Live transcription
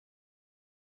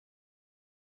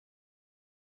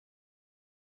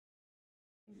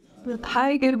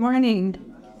Hi, good morning.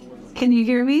 Can you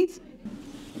hear me?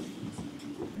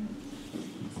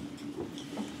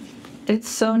 It's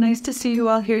so nice to see you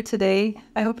all here today.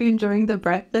 I hope you're enjoying the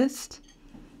breakfast.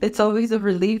 It's always a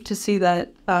relief to see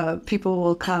that people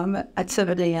will come at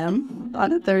 7 a.m.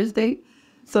 on a Thursday.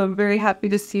 So I'm very happy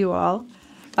to see you all.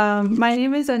 My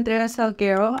name is Andrea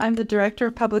Salguero. I'm the Director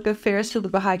of Public Affairs for the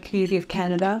Baha'i Community of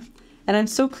Canada. And I'm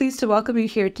so pleased to welcome you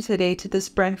here today to this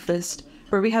breakfast,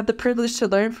 where we have the privilege to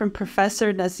learn from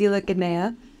Professor Nazila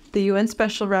Ghanea, the UN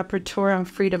Special Rapporteur on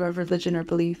Freedom of Religion or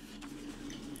Belief.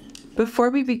 Before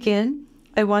we begin,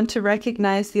 I want to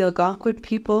recognize the Algonquin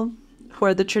people, who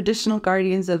are the traditional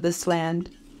guardians of this land.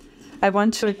 I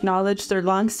want to acknowledge their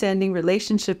long-standing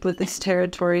relationship with this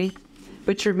territory,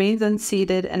 which remains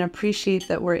unceded, and appreciate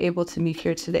that we're able to meet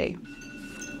here today.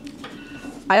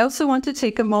 I also want to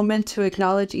take a moment to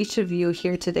acknowledge each of you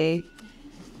here today.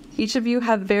 Each of you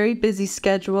have very busy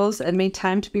schedules and made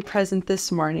time to be present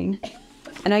this morning,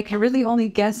 and I can really only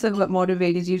guess at what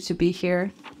motivated you to be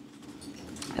here.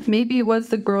 Maybe it was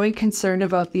the growing concern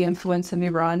about the influence of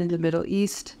Iran in the Middle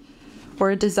East,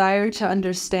 or a desire to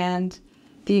understand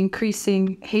the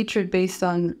increasing hatred based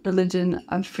on religion,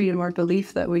 on freedom or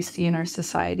belief that we see in our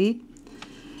society.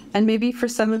 And maybe for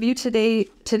some of you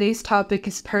today's topic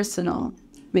is personal.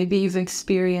 Maybe you've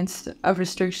experienced a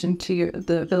restriction to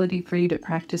the ability for you to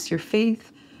practice your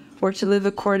faith or to live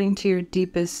according to your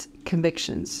deepest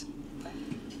convictions.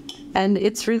 And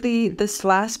it's really this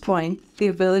last point, the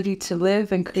ability to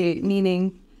live and create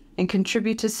meaning and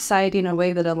contribute to society in a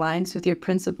way that aligns with your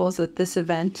principles, that this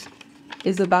event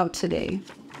is about today.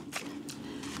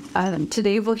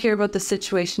 Today we'll hear about the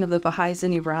situation of the Baha'is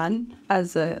in Iran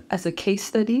as a case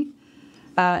study,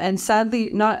 and sadly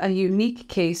not a unique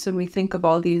case when we think of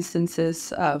all the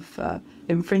instances of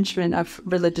infringement of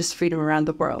religious freedom around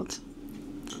the world.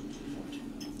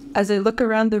 As I look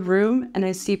around the room and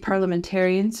I see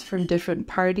parliamentarians from different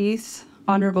parties,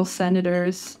 honorable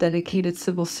senators, dedicated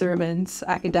civil servants,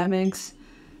 academics,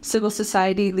 civil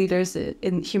society leaders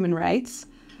in human rights,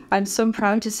 I'm so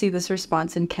proud to see this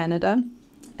response in Canada.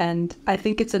 And I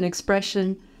think it's an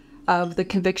expression of the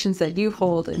convictions that you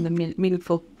hold in the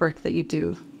meaningful work that you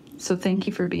do. So thank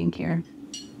you for being here.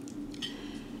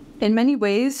 In many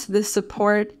ways, this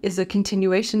support is a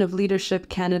continuation of leadership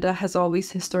Canada has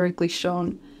always historically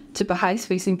shown to Baha'is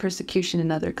facing persecution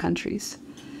in other countries.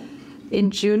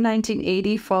 In June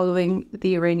 1980, following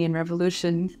the Iranian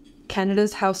Revolution,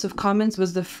 Canada's House of Commons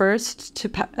was the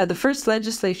first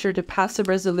legislature to pass a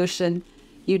resolution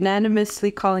unanimously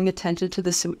calling attention to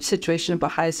the situation of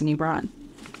Baha'is in Iran.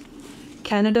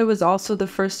 Canada was also the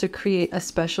first to create a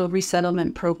special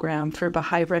resettlement program for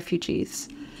Baha'i refugees.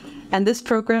 And this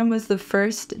program was the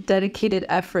first dedicated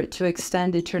effort to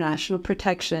extend international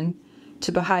protection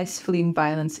to Baha'is fleeing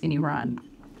violence in Iran.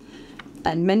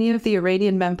 And many of the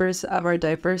Iranian members of our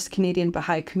diverse Canadian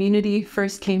Baha'i community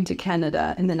first came to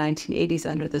Canada in the 1980s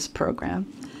under this program,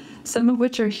 some of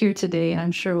which are here today, and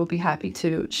I'm sure will be happy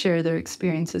to share their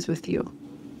experiences with you.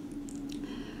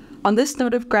 On this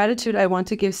note of gratitude, I want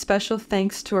to give special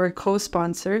thanks to our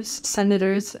co-sponsors,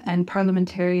 senators, and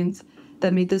parliamentarians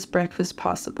that made this breakfast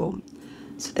possible.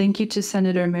 So thank you to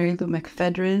Senator Marilou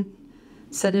McPhedran,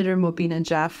 Senator Mobina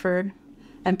Jaffer,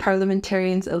 and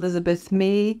parliamentarians Elizabeth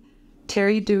May,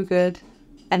 Terry Duguid,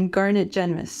 and Garnet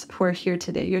Jenmis, who are here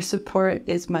today. Your support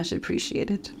is much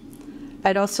appreciated.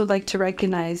 I'd also like to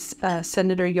recognize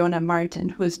Senator Yona Martin,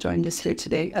 who has joined us here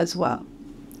today as well.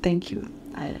 Thank you.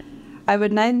 I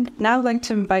would now like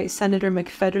to invite Senator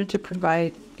McPhedran to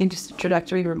provide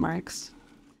introductory remarks.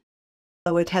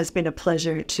 So it has been a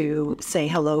pleasure to say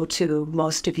hello to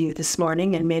most of you this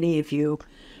morning, and many of you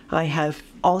I have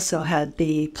also had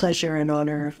the pleasure and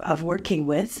honor of working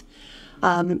with.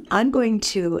 I'm going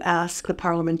to ask the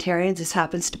parliamentarians, this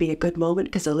happens to be a good moment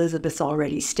because Elizabeth's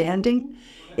already standing.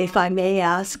 If I may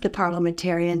ask the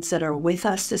parliamentarians that are with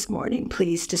us this morning,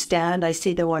 please to stand. I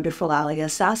see the wonderful Ali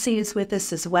Assasi is with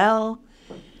us as well.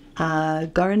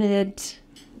 Garnet,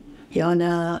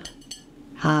 Yona,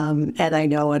 and I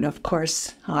know, and of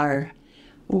course, our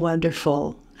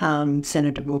wonderful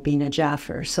Senator Mobina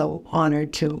Jaffer. So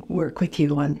honored to work with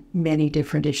you on many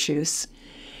different issues.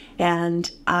 And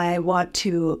I want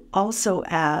to also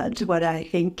add what I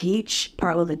think each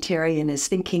parliamentarian is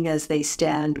thinking as they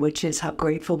stand, which is how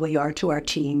grateful we are to our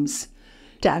teams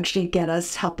to actually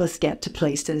help us get to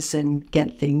places and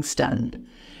get things done.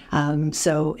 And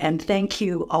thank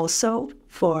you also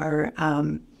for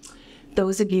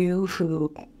those of you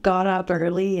who got up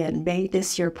early and made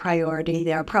this your priority.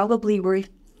 There probably were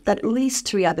at least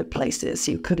 3 other places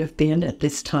you could have been at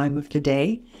this time of the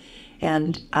day.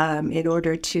 And in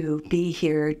order to be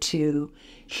here to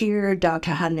here,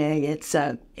 Dr.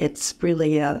 Ghanea, it's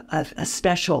really a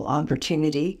special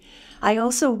opportunity. I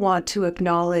also want to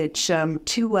acknowledge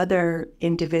two other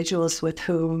individuals with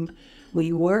whom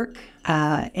we work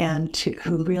and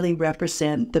who really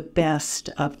represent the best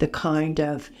of the kind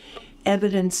of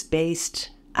evidence-based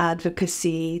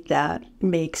advocacy that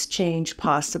makes change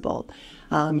possible.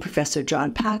 Professor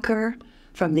John Packer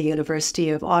from the University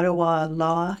of Ottawa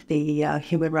Law, the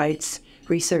Human Rights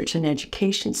Research and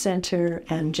Education Center,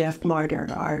 and Jeff Martyr,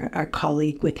 our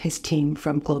colleague with his team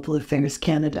from Global Affairs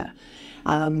Canada.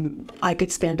 I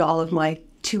could spend all of my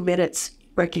 2 minutes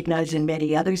recognizing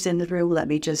many others in the room. Let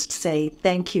me just say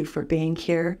thank you for being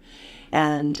here.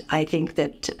 And I think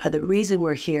that the reason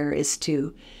we're here is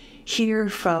to hear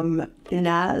from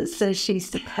Naz, as she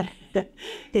said,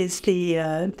 is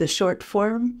the short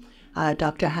form,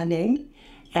 Dr. Ghanea.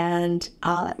 And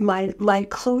my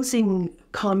closing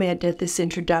comment at this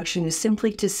introduction is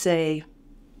simply to say,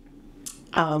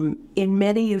 in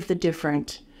many of the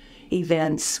different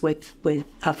events with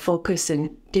a focus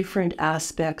in different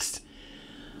aspects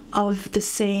of the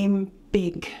same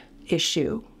big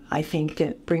issue, I think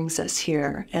that brings us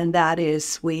here, and that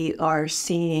is we are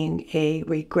seeing a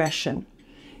regression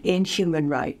in human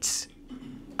rights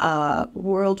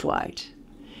worldwide.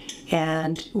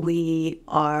 And we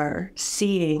are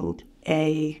seeing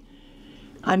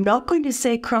I'm not going to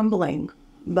say crumbling,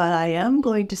 but I am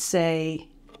going to say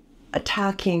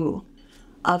attacking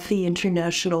of the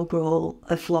international rule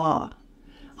of law,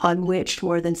 on which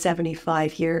more than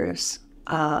 75 years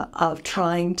of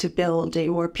trying to build a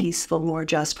more peaceful, more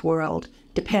just world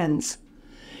depends.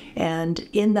 And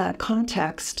in that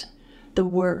context, the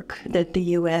work that the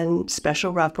UN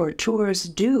Special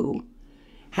Rapporteurs do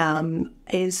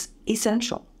is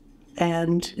essential.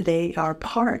 And they are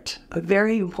a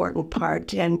very important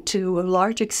part, and to a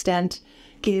large extent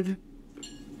give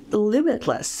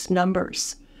limitless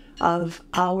numbers of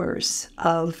hours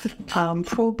of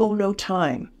pro bono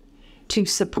time to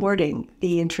supporting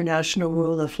the international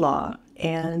rule of law.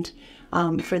 And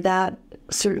for that,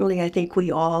 certainly I think we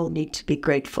all need to be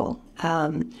grateful.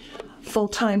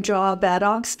 Full-time job at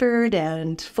Oxford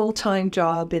and full-time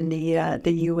job in the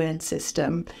UN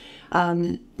system.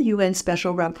 UN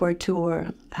Special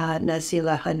Rapporteur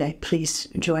Nazila Ghanea, please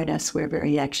join us. We're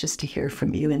very anxious to hear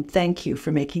from you, and thank you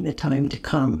for making the time to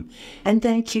come. And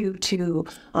thank you to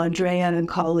Andrea and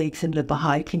colleagues in the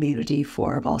Baha'i community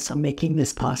for also making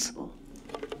this possible.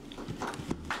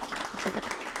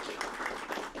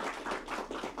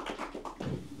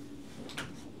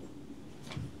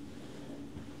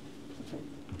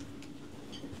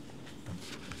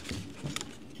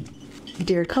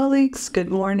 Dear colleagues, good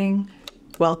morning.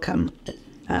 Welcome.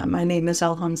 My name is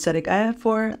Nazila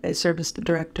Ghanea. I serve as the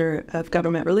Director of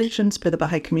Government Relations for the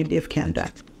Baha'i Community of Canada.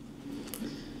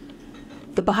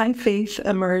 The Baha'i faith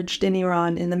emerged in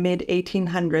Iran in the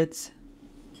mid-1800s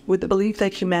with the belief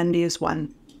that humanity is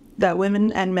one, that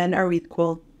women and men are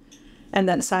equal, and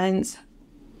that science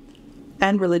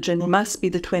and religion must be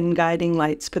the twin guiding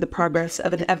lights for the progress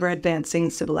of an ever-advancing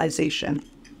civilization.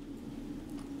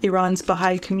 Iran's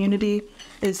Baha'i community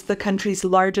is the country's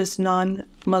largest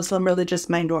non-Muslim religious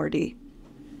minority.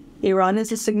 Iran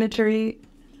is a signatory.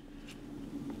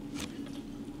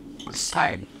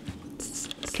 Iran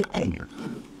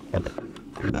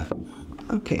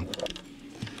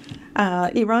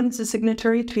is a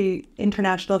signatory to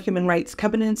international human rights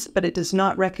covenants, but it does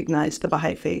not recognize the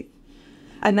Baha'i faith.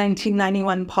 A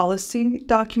 1991 policy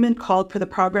document called for the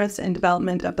progress and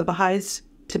development of the Baha'is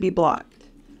to be blocked.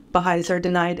 Baha'is are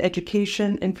denied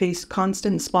education and face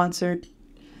constant sponsored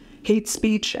hate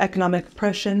speech, economic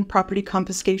oppression, property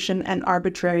confiscation, and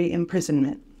arbitrary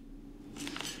imprisonment.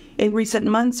 In recent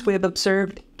months, we have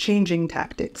observed changing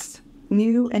tactics,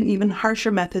 new and even harsher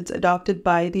methods adopted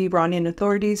by the Iranian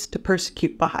authorities to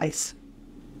persecute Baha'is.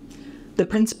 The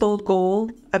principal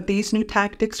goal of these new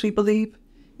tactics, we believe,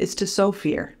 is to sow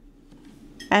fear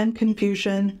and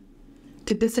confusion,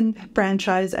 to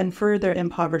disenfranchise and further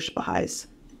impoverish Baha'is,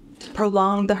 to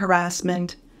prolong the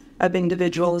harassment of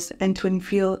individuals, and to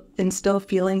instill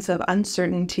feelings of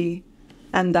uncertainty,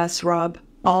 and thus rob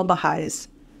all Baha'is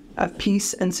of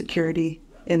peace and security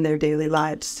in their daily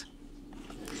lives.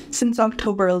 Since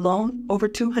October alone, over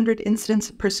 200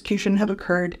 incidents of persecution have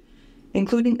occurred,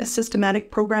 including a systematic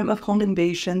program of home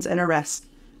invasions and arrests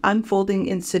unfolding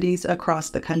in cities across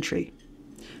the country.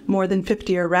 More than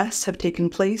 50 arrests have taken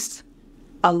place.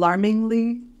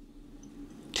 Alarmingly,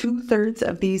 2/3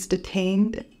 of these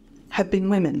detained have been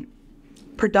women,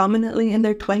 predominantly in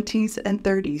their 20s and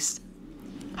 30s,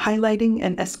 highlighting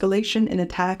an escalation in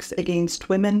attacks against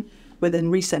women within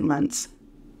recent months.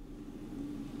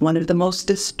 One of the most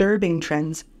disturbing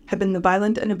trends have been the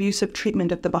violent and abusive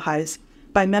treatment of the Baha'is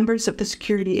by members of the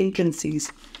security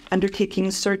agencies undertaking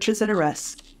searches and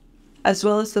arrests, as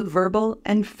well as the verbal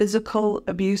and physical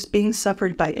abuse being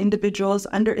suffered by individuals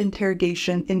under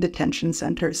interrogation in detention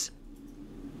centers.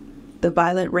 The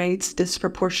violent raids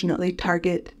disproportionately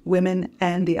target women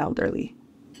and the elderly.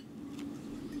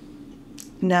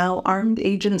 Now, armed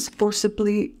agents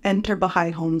forcibly enter Baha'i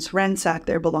homes, ransack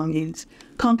their belongings,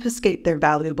 confiscate their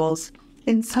valuables.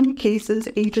 In some cases,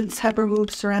 agents have removed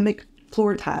ceramic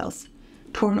floor tiles,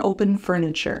 torn open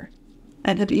furniture,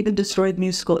 and have even destroyed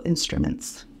musical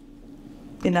instruments.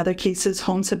 In other cases,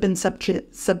 homes have been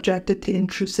subjected to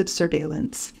intrusive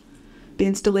surveillance. The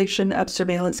installation of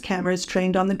surveillance cameras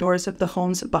trained on the doors of the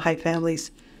homes of Baha'i families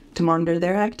to monitor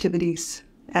their activities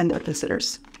and their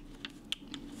visitors.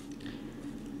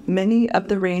 Many of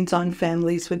the raids on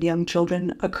families with young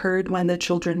children occurred when the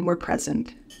children were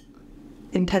present,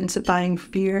 intensifying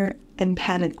fear and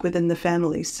panic within the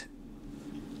families.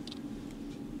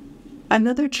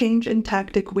 Another change in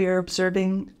tactic we are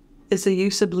observing is the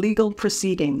use of legal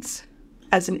proceedings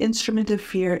as an instrument of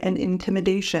fear and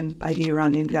intimidation by the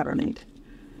Iranian government.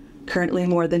 Currently,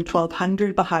 more than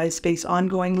 1,200 Baha'is face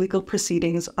ongoing legal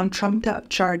proceedings on trumped-up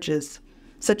charges,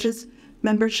 such as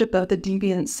membership of the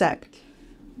deviant sect,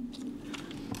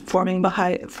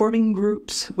 forming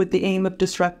groups with the aim of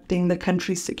disrupting the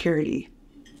country's security,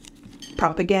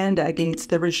 propaganda against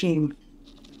the regime,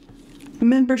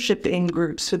 membership in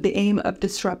groups with the aim of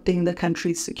disrupting the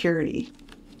country's security.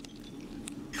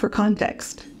 For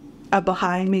context, a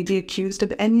Baha'i may be accused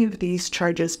of any of these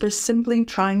charges for simply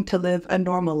trying to live a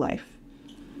normal life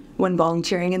when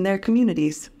volunteering in their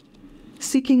communities,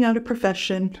 seeking out a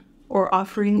profession, or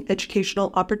offering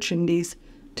educational opportunities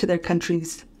to their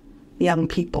country's young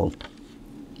people.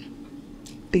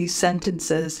 These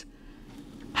sentences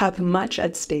have much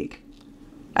at stake,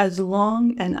 as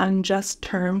long and unjust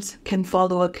terms can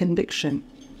follow a conviction.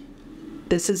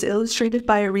 This is illustrated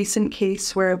by a recent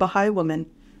case where a Baha'i woman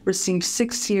received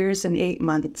 6 years and 8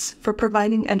 months for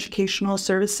providing educational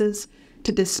services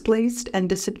to displaced and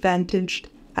disadvantaged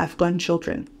Afghan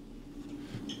children.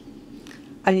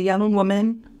 A young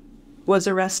woman was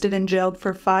arrested and jailed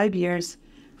for 5 years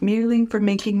merely for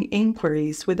making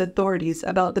inquiries with authorities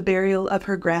about the burial of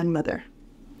her grandmother,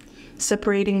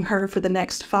 separating her for the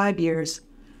next 5 years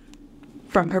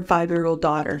from her 5-year-old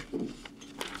daughter.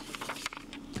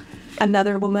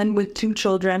 Another woman with 2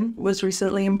 children was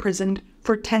recently imprisoned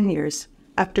for 10 years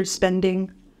after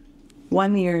spending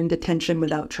 1 year in detention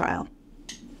without trial.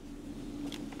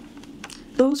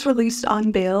 Those released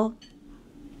on bail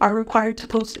are required to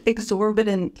post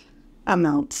exorbitant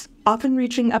amounts, often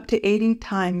reaching up to 80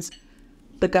 times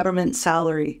the government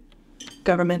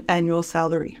annual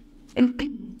salary.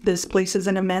 This places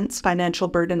an immense financial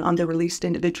burden on the released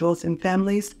individuals and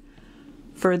families,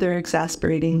 further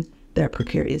exacerbating their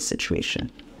precarious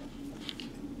situation.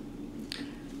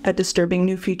 A disturbing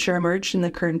new feature emerged in the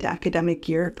current academic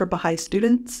year for Baha'i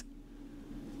students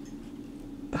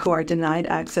who are denied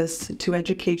access to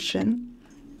education,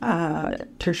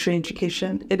 tertiary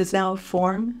education. It is now a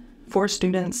form for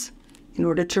students in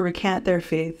order to recant their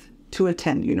faith to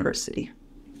attend university.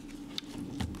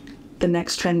 The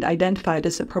next trend identified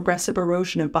is a progressive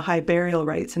erosion of Baha'i burial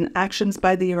rights and actions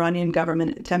by the Iranian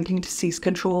government attempting to seize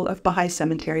control of Baha'i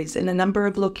cemeteries in a number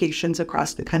of locations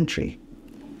across the country.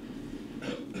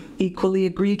 Equally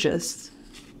egregious,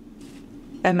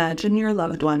 imagine your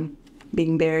loved one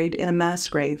being buried in a mass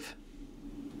grave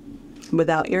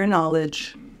without your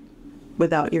knowledge,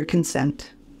 without your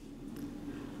consent.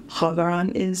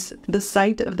 McPhedran is the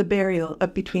site of the burial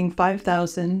of between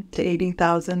 5,000 to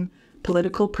 80,000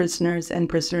 political prisoners and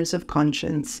prisoners of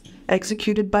conscience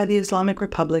executed by the Islamic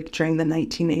Republic during the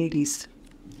 1980s.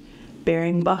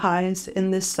 Burying Baha'is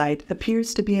in this site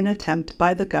appears to be an attempt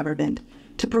by the government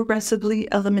to progressively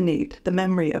eliminate the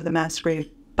memory of the mass grave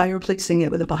by replacing it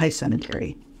with a Baha'i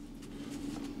cemetery.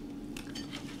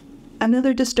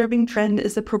 Another disturbing trend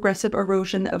is the progressive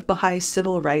erosion of Baha'i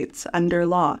civil rights under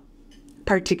law,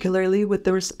 particularly with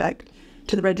respect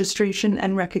to the registration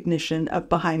and recognition of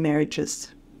Baha'i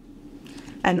marriages.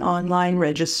 An online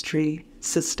registry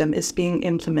system is being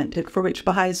implemented for which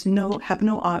Baha'is have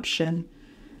no option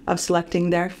of selecting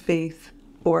their faith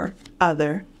or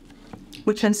other,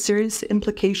 which has serious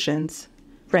implications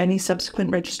for any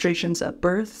subsequent registrations of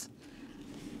birth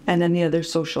and any other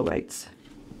social rights.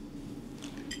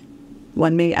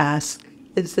 One may ask,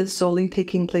 is this solely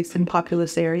taking place in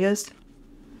populous areas?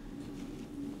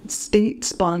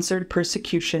 State-sponsored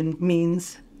persecution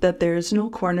means that there is no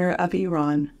corner of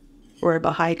Iran where a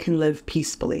Baha'i can live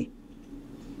peacefully.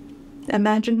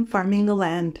 Imagine farming the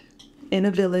land in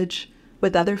a village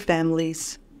with other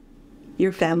families,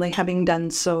 your family having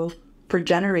done so for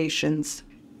generations,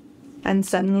 and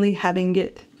suddenly having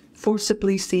it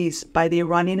forcibly seized by the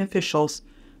Iranian officials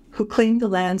who claim the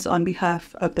lands on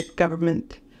behalf of the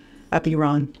government of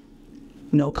Iran.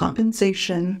 No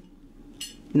compensation,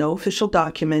 no official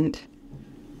document,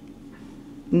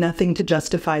 nothing to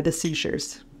justify the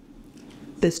seizures.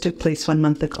 This took place 1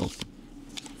 month ago.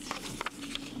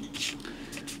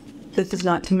 This is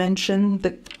not to mention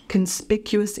the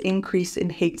conspicuous increase in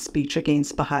hate speech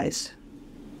against Baha'is.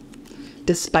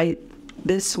 Despite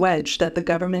this wedge that the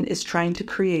government is trying to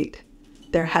create,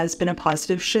 there has been a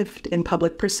positive shift in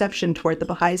public perception toward the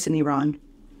Baha'is in Iran,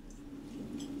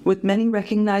 with many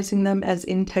recognizing them as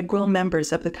integral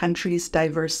members of the country's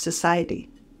diverse society.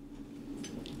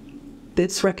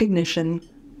 This recognition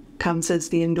comes as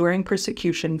the enduring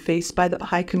persecution faced by the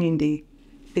Baha'i community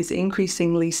is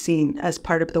increasingly seen as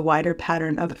part of the wider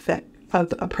pattern of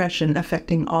oppression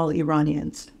affecting all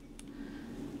Iranians,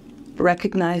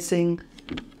 recognizing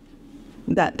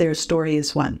that their story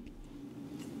is one.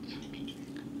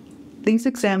 These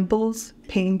examples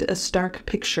paint a stark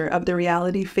picture of the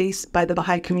reality faced by the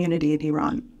Baha'i community in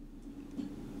Iran.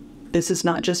 This is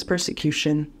not just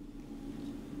persecution.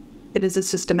 It is a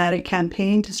systematic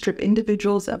campaign to strip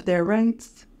individuals of their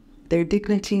rights, their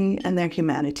dignity, and their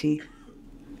humanity.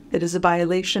 It is a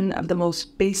violation of the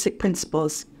most basic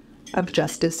principles of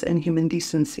justice and human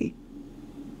decency.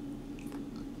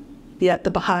 Yet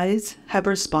the Baha'is have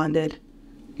responded,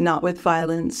 not with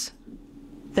violence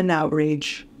and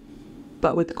outrage,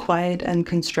 but with quiet and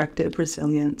constructive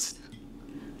resilience,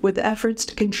 with efforts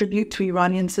to contribute to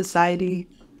Iranian society,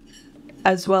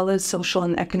 as well as social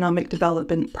and economic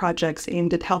development projects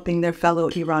aimed at helping their fellow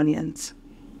Iranians.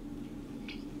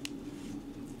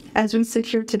 As we sit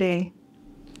here today,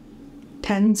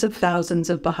 tens of thousands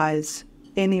of Baha'is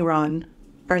in Iran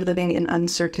are living in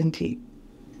uncertainty.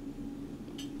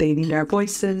 They need our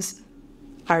voices,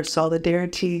 our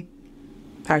solidarity,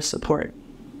 our support.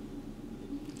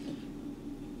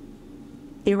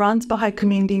 Iran's Baha'i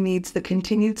community needs the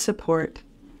continued support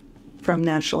from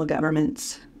national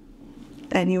governments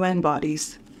and UN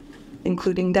bodies,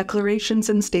 including declarations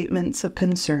and statements of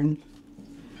concern,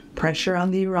 pressure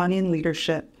on the Iranian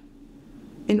leadership,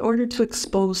 in order to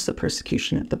expose the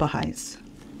persecution of the Baha'is.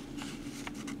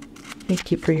 Thank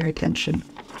you for your attention.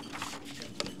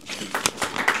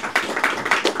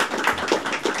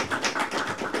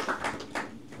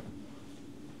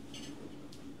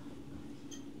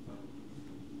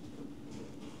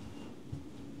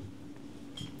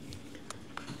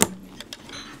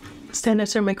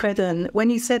 Senator McPhedran, when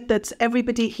you said that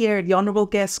everybody here, the honourable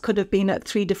guests, could have been at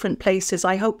 3 different places,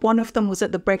 I hope one of them was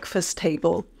at the breakfast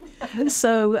table.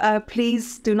 So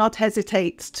please do not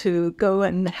hesitate to go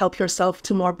and help yourself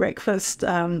to more breakfast.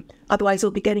 Otherwise,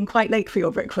 it'll be getting quite late for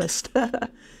your breakfast.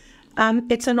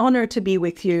 It's an honour to be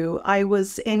with you. I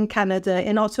was in Canada,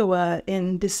 in Ottawa,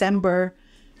 in December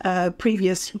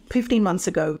 15 months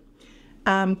ago,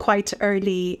 quite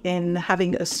early in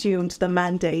having assumed the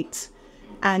mandate.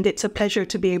 And it's a pleasure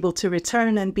to be able to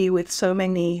return and be with so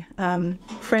many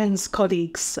friends,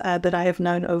 colleagues that I have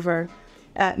known over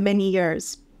many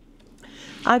years.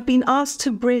 I've been asked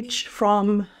to bridge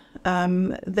from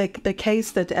the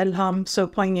case that Elham so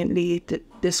poignantly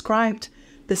described,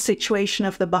 the situation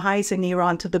of the Baha'is in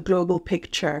Iran, to the global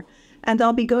picture. And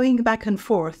I'll be going back and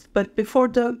forth. But before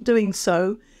doing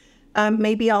so,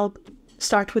 maybe I'll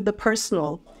start with the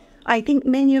personal. I think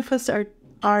many of us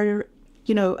are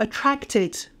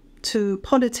attracted to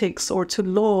politics or to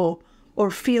law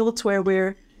or fields where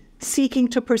we're seeking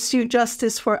to pursue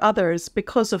justice for others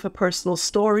because of a personal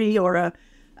story or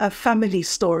a family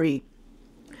story.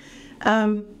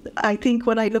 I think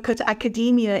when I look at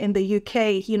academia in the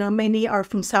UK, many are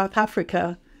from South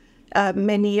Africa,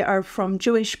 many are from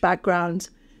Jewish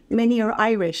backgrounds, many are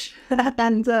Irish.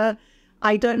 And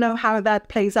I don't know how that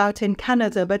plays out in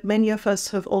Canada, but many of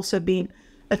us have also been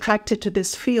attracted to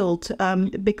this field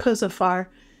because of our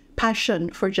passion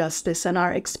for justice and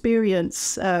our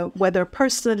experience, whether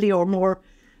personally or more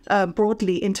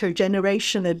broadly,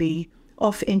 intergenerationally,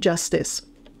 of injustice.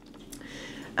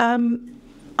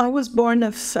 I was born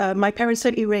of, my parents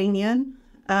are Iranian,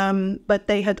 but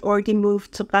they had already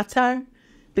moved to Qatar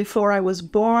before I was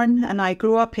born, and I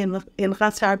grew up in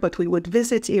Qatar, but we would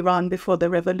visit Iran before the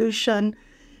revolution.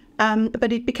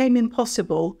 But it became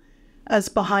impossible as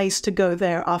Baha'is to go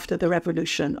there after the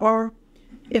revolution. Or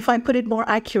if I put it more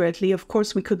accurately, of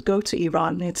course, we could go to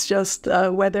Iran. It's just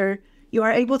whether you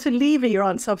are able to leave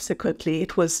Iran subsequently.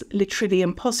 It was literally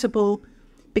impossible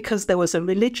because there was a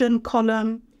religion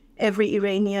column. Every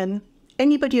Iranian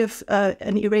anybody of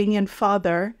an Iranian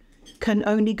father can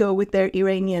only go with their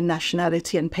Iranian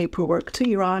nationality and paperwork to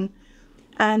Iran.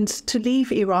 And to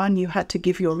leave Iran, you had to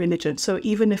give your religion. So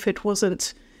even if it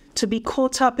wasn't to be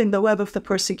caught up in the web of the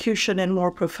persecution in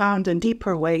more profound and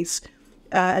deeper ways,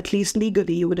 at least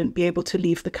legally, you wouldn't be able to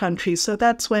leave the country. So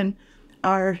that's when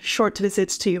our short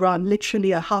visits to Iran,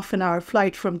 literally a half-an-hour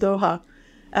flight from Doha,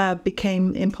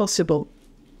 became impossible.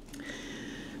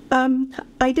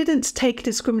 I didn't take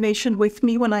discrimination with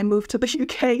me when I moved to the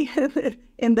UK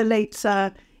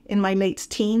in my late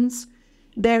teens.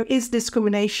 There is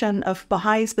discrimination of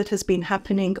Baha'is that has been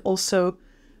happening also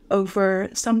over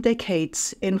some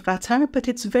decades in Qatar, but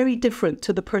it's very different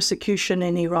to the persecution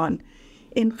in Iran.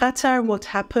 In Qatar, what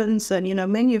happens, and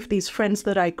many of these friends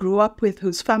that I grew up with,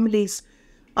 whose families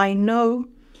I know,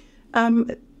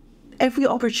 every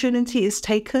opportunity is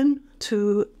taken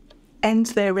to end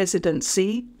their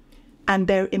residency and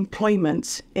their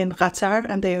employment in Qatar,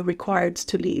 and they are required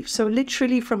to leave. So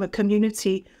literally from a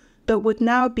community that would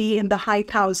now be in the high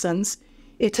thousands,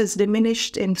 it has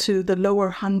diminished into the lower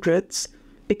hundreds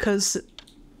because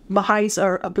Baha'is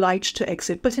are obliged to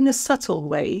exit, but in a subtle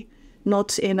way,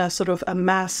 not in a sort of a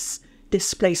mass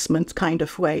displacement kind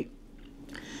of way.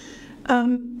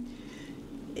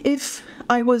 If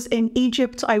I was in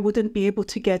Egypt, I wouldn't be able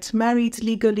to get married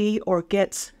legally or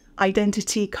get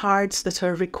identity cards that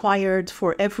are required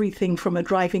for everything from a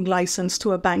driving license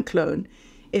to a bank loan.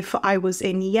 If I was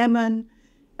in Yemen,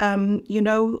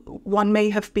 one may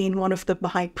have been one of the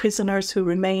Baha'i prisoners who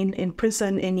remain in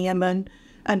prison in Yemen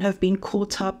and have been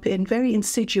caught up in very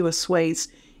insidious ways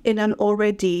in an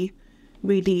already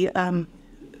really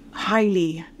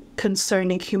highly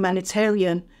concerning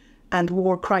humanitarian and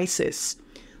war crisis.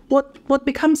 What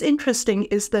becomes interesting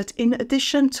is that in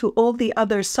addition to all the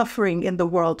other suffering in the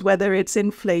world, whether it's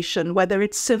inflation, whether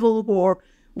it's civil war,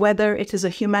 whether it is a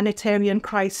humanitarian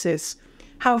crisis,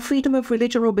 how freedom of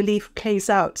religion or belief plays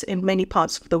out in many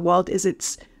parts of the world is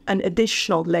it's an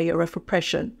additional layer of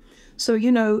oppression. So,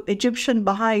 Egyptian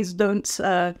Baha'is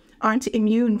aren't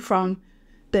immune from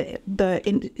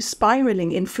the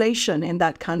spiraling inflation in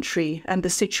that country and the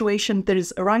situation that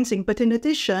is arising. But in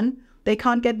addition, they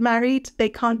can't get married, they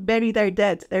can't bury their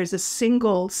dead. There's a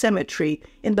single cemetery.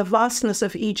 In the vastness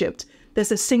of Egypt,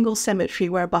 there's a single cemetery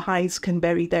where Baha'is can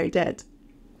bury their dead.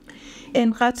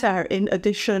 In Qatar, in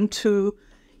addition to,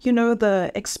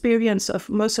 the experience of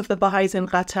most of the Baha'is in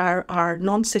Qatar are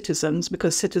non-citizens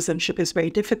because citizenship is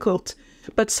very difficult,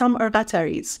 but some are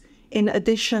Qataris. In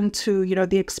addition to,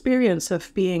 the experience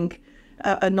of being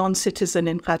a non-citizen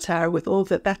in Qatar with all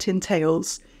that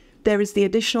entails, there is the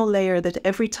additional layer that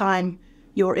every time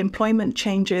your employment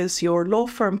changes, your law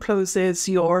firm closes,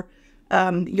 your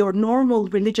normal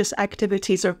religious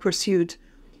activities are pursued,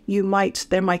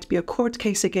 there might be a court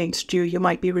case against you, you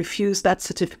might be refused that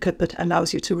certificate that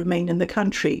allows you to remain in the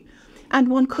country. And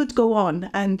one could go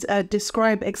on and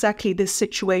describe exactly this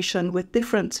situation with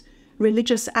different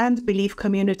religious and belief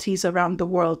communities around the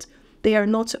world. They are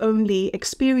not only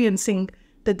experiencing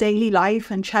the daily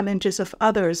life and challenges of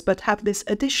others, but have this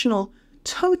additional,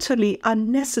 totally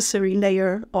unnecessary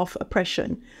layer of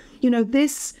oppression.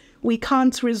 We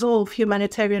can't resolve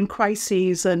humanitarian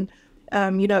crises and,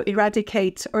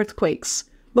 eradicate earthquakes.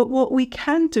 But what we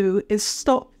can do is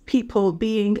stop people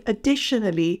being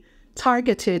additionally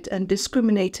targeted and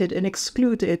discriminated and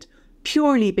excluded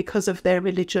purely because of their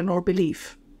religion or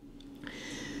belief.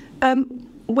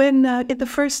 When in the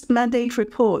first mandate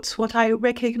report, what I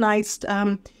recognized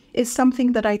is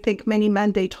something that I think many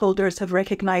mandate holders have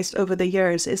recognized over the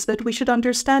years, is that we should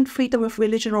understand freedom of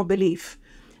religion or belief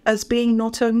as being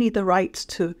not only the right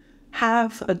to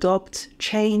have, adopt,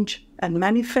 change, and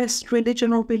manifest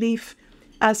religion or belief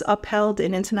as upheld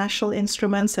in international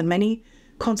instruments and many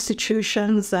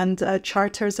constitutions and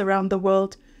charters around the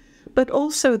world, but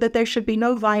also that there should be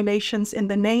no violations in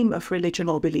the name of religion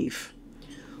or belief.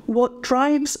 What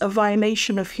drives a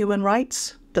violation of human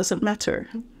rights doesn't matter.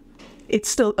 It's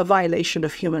still a violation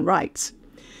of human rights.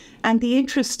 And the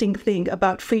interesting thing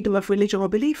about freedom of religion or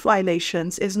belief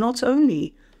violations is not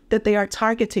only that they are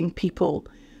targeting people,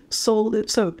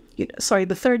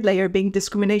 the third layer being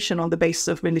discrimination on the basis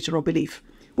of religion or belief.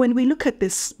 When we look at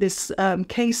this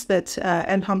case that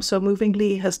Elham so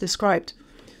movingly has described,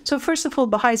 so first of all,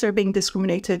 Baha'is are being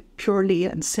discriminated purely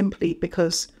and simply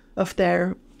because of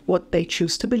what they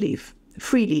choose to believe,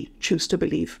 freely choose to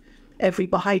believe. Every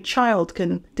Baha'i child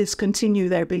can discontinue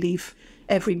their belief.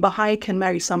 Every Baha'i can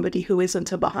marry somebody who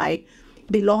isn't a Baha'i.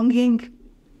 Belonging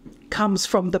comes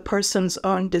from the person's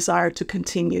own desire to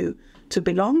continue to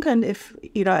belong. And if,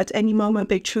 at any moment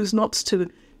they choose not to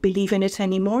believe in it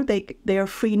anymore, they are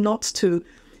free not to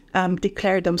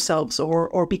declare themselves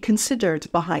or be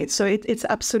considered Baha'i. So it's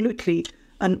absolutely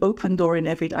an open door in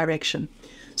every direction.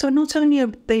 So not only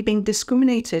are they being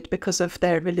discriminated because of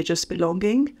their religious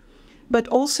belonging, but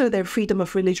also their freedom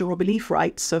of religion or belief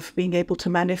rights of being able to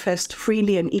manifest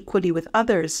freely and equally with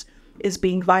others is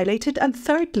being violated. And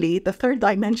thirdly, the third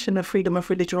dimension of freedom of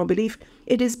religion or belief,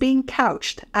 it is being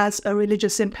couched as a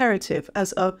religious imperative,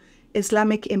 as a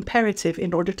Islamic imperative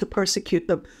in order to persecute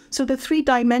them. So the three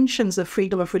dimensions of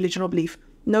freedom of religion or belief: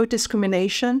 no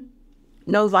discrimination,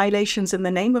 no violations in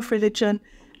the name of religion,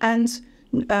 and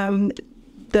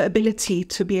the ability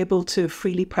to be able to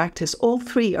freely practice. All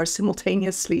three are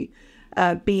simultaneously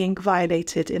being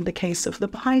violated in the case of the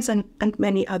Baha'is and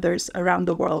many others around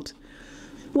the world.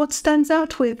 What stands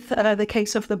out with the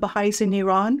case of the Baha'is in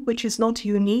Iran, which is not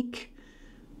unique,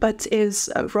 but is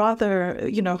rather,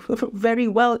 very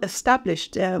well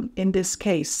established in this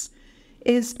case,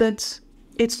 is that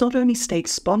it's not only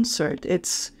state-sponsored,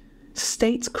 it's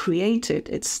state-created,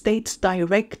 it's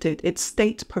state-directed, it's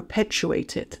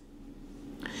state-perpetuated.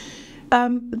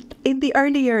 In the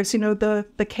early years,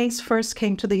 the case first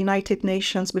came to the United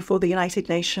Nations, before the United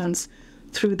Nations,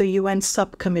 through the UN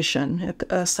subcommission,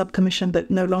 a subcommission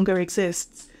that no longer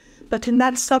exists. But in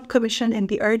that subcommission in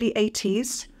the early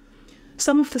 80s,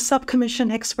 some of the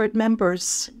subcommission expert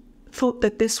members thought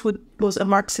that this was a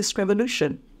Marxist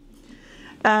revolution.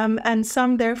 And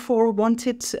some therefore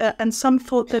wanted, and some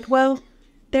thought that, well,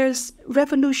 there's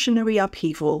revolutionary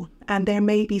upheaval and there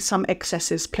may be some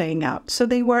excesses playing out. So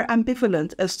they were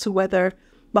ambivalent as to whether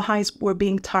Baha'is were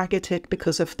being targeted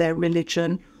because of their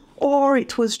religion, or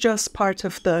it was just part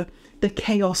of the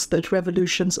chaos that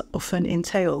revolutions often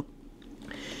entail.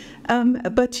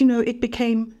 But, it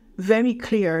became very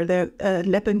clear. The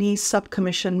Lebanese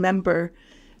subcommission member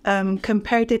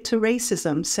compared it to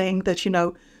racism, saying that,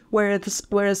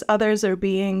 whereas others are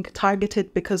being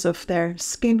targeted because of their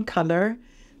skin color,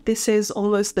 this is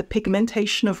almost the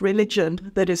pigmentation of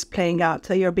religion that is playing out.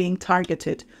 They are being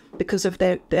targeted because of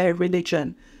their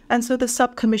religion. And so the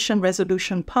subcommission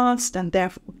resolution passed, and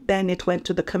then it went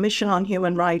to the Commission on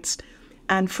Human Rights.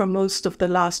 And for most of the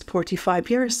last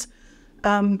 45 years,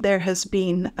 there has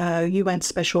been a UN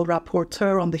Special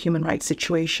Rapporteur on the human rights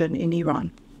situation in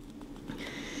Iran.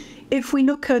 If we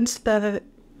look at the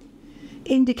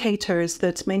indicators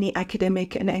that many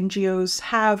academic and NGOs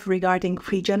have regarding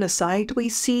pre-genocide, we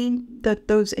see that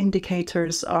those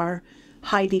indicators are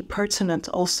highly pertinent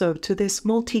also to this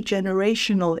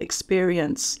multi-generational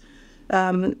experience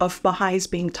of Baha'is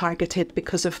being targeted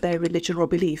because of their religion or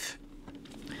belief.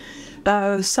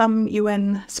 Some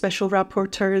UN special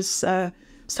rapporteurs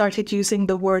started using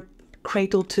the word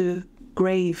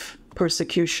cradle-to-grave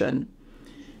persecution.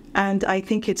 And I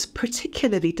think it's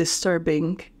particularly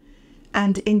disturbing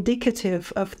and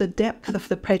indicative of the depth of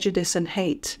the prejudice and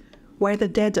hate where the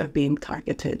dead are being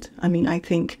targeted. I mean, I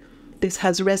think this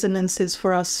has resonances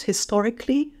for us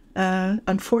historically.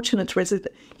 Resonates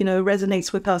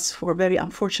with us for very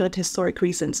unfortunate historic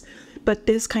reasons. But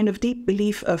this kind of deep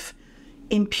belief of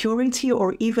impurity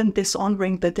or even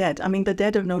dishonoring the dead. I mean, the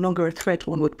dead are no longer a threat,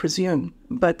 one would presume.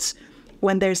 But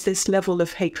when there's this level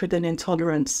of hatred and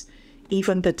intolerance,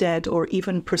 even the dead, or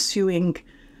even pursuing,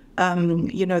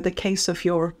 the case of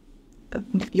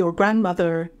your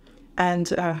grandmother and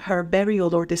her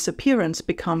burial or disappearance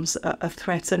becomes a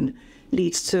threat and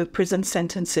leads to prison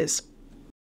sentences.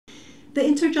 The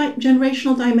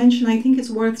intergenerational dimension, I think, is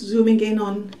worth zooming in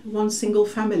on one single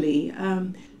family.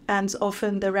 And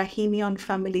often the Rahimian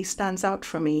family stands out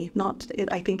for me.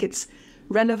 I think it's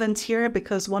relevant here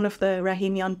because one of the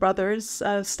Rahimian brothers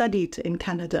studied in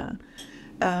Canada.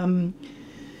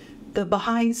 The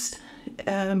Baha'is,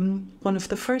 one of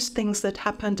the first things that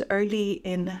happened early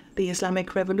in the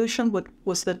Islamic Revolution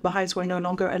was that Baha'is were no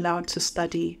longer allowed to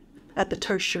study at the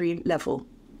tertiary level.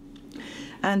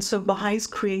 And so Baha'is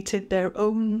created their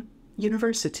own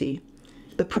university.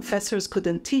 The professors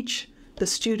couldn't teach, the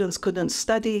students couldn't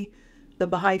study. The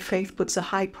Baha'i faith puts a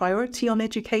high priority on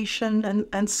education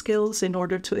and skills in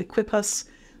order to equip us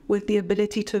with the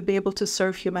ability to be able to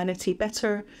serve humanity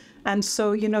better. And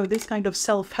so, this kind of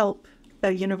self-help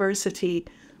university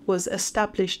was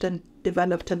established and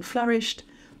developed and flourished.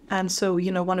 And so,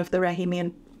 one of the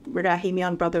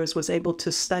Rahimian brothers was able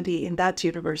to study in that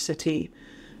university,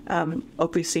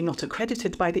 obviously not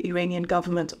accredited by the Iranian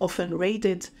government, often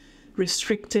raided,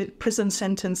 restricted prison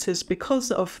sentences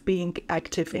because of being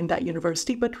active in that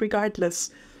university. But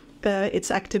regardless,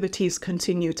 its activities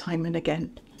continue time and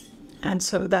again. And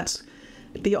so that's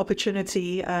the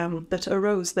opportunity that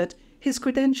arose, that his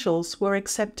credentials were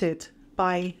accepted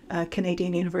by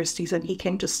Canadian universities, and he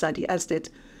came to study, as did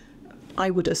I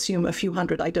would assume a few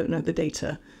hundred, I don't know the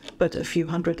data, but a few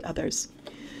hundred others.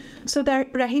 So the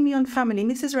Rahimian family,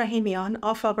 Mrs. Rahimian,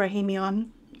 Afa Rahimian,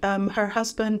 her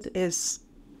husband is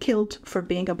killed for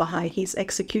being a Baha'i. He's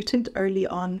executed early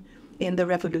on in the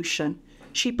revolution.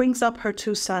 She brings up her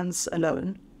 2 sons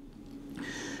alone.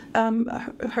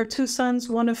 Her 2 sons,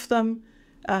 one of them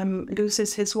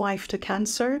loses his wife to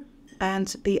cancer,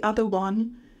 and the other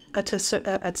one,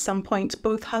 at some point,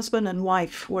 both husband and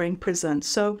wife were in prison.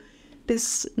 So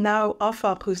this now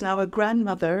Afaq, who's now a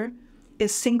grandmother,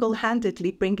 is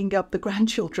single-handedly bringing up the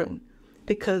grandchildren,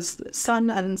 because son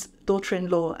and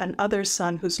daughter-in-law and other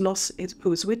son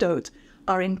who's widowed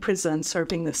are in prison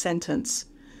serving the sentence.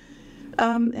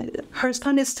 Her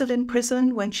son is still in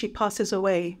prison when she passes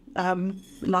away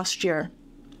last year.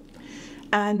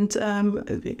 And,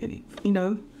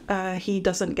 he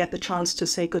doesn't get the chance to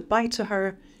say goodbye to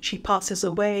her. She passes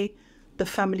away. The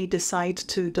family decide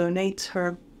to donate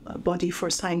her body for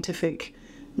scientific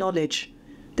knowledge.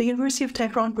 The University of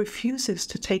Tehran refuses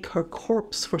to take her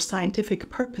corpse for scientific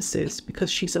purposes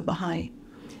because she's a Baha'i.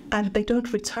 And they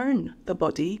don't return the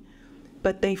body,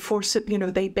 but they force it,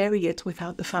 they bury it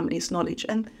without the family's knowledge.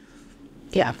 And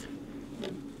yeah,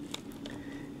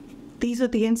 these are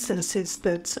the instances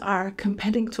that are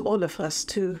compelling to all of us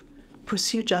to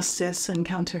pursue justice and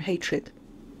counter hatred.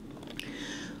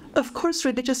 Of course,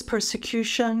 religious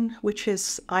persecution, which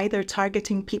is either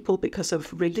targeting people because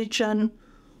of religion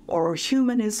or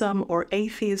humanism or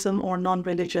atheism or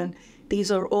non-religion,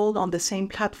 these are all on the same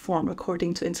platform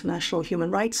according to international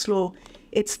human rights law.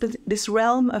 It's this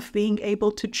realm of being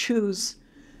able to choose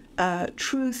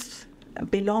truth,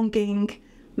 belonging,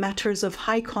 matters of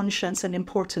high conscience and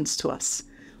importance to us.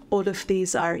 All of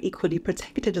these are equally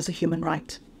protected as a human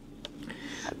right.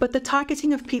 But the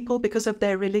targeting of people because of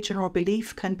their religion or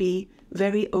belief can be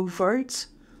very overt,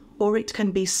 or it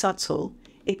can be subtle.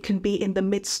 It can be in the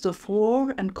midst of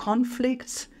war and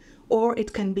conflict, or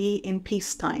it can be in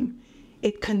peacetime.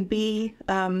 It can be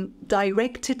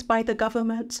directed by the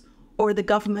government, or the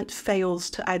government fails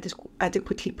to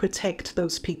adequately protect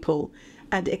those people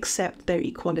and accept their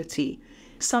equality.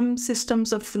 Some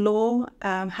systems of law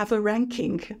have a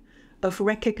ranking of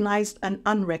recognized and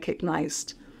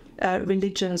unrecognized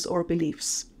religions or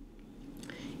beliefs.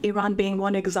 Iran being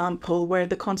one example, where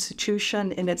the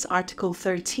constitution in its Article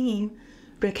 13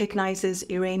 recognizes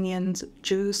Iranians,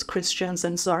 Jews, Christians,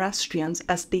 and Zoroastrians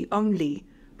as the only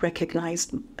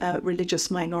recognized religious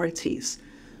minorities.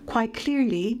 Quite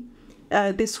clearly,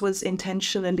 this was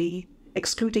intentionally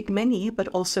excluding many, but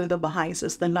also the Baha'is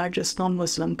as the largest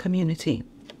non-Muslim community.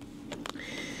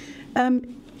 Heiner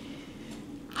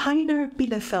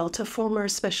Bielefeld, a former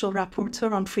special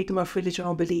rapporteur on freedom of religion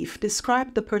or belief,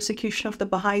 described the persecution of the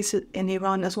Baha'is in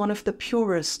Iran as one of the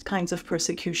purest kinds of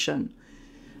persecution.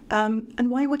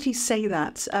 And why would he say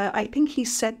that? I think he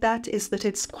said that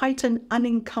it's quite an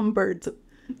unencumbered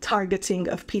targeting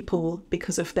of people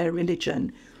because of their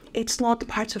religion. It's not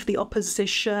part of the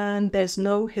opposition. There's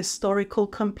no historical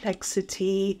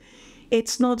complexity.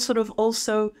 It's not sort of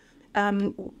also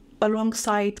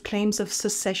alongside claims of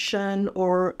secession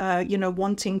or,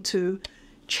 wanting to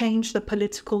change the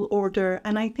political order.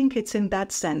 And I think it's in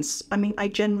that sense. I mean, I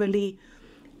generally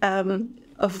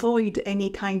avoid any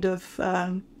kind of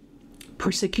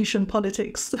persecution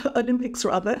politics, Olympics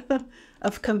rather,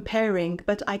 of comparing,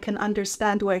 but I can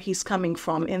understand where he's coming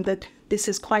from in that this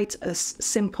is quite a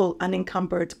simple,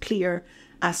 unencumbered, clear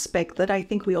aspect that I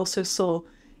think we also saw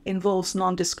involves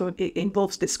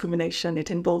discrimination,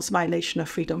 it involves violation of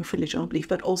freedom of religion and belief,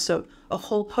 but also a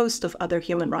whole host of other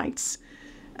human rights.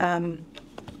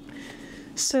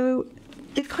 So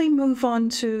if we move on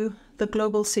to the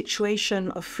global situation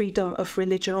of freedom of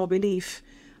religion or belief,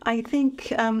 I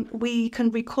think we can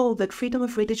recall that freedom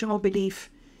of religion or belief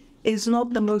is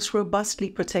not the most robustly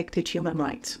protected human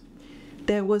right.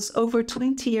 There was over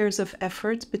 20 years of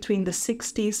effort between the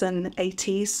 60s and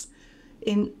 80s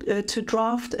to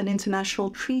draft an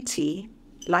international treaty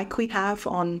like we have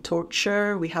on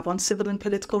torture, we have on civil and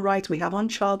political rights, we have on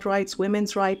child rights,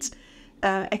 women's rights,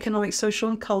 economic, social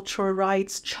and cultural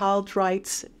rights, child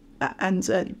rights, and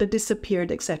the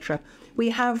disappeared, etc. We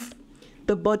have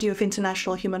the body of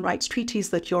international human rights treaties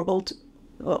that you're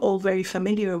all very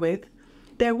familiar with.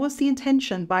 There was the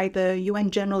intention by the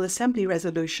UN General Assembly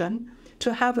resolution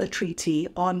to have a treaty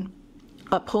on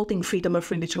upholding freedom of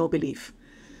religion or belief.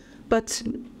 But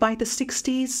by the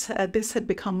 60s, this had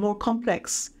become more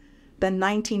complex than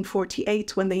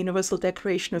 1948, when the Universal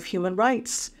Declaration of Human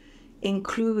Rights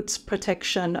includes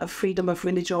protection of freedom of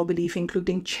religion or belief,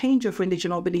 including change of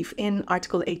religion or belief in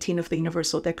Article 18 of the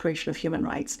Universal Declaration of Human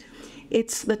Rights.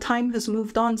 The time has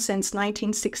moved on since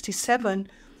 1967,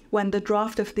 when the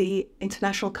draft of the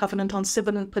International Covenant on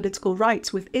Civil and Political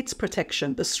Rights, with its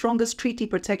protection, the strongest treaty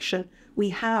protection we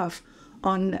have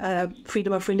on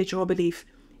freedom of religion or belief,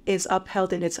 is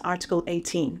upheld in its Article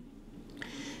 18.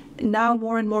 Now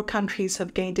more and more countries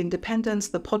have gained independence.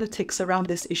 The politics around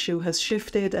this issue has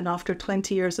shifted, and after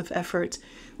 20 years of effort,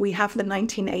 we have the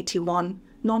 1981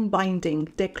 non-binding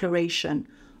declaration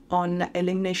on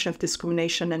elimination of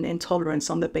discrimination and intolerance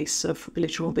on the basis of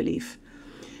religion or belief.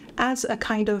 As a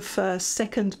kind of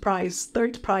second prize,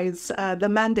 third prize, the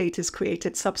mandate is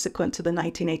created subsequent to the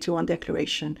 1981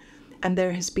 declaration, and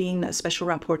there has been a special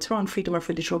rapporteur on freedom of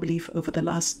religion or belief over the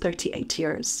last 38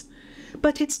 years.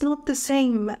 But it's not the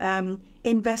same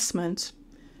investment,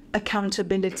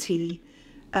 accountability,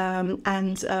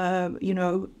 and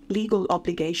legal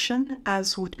obligation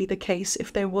as would be the case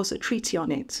if there was a treaty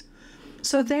on it.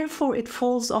 So therefore, it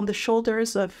falls on the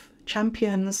shoulders of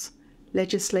champions,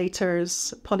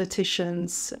 legislators,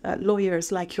 politicians,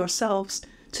 lawyers like yourselves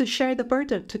to share the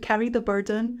burden, to carry the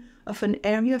burden of an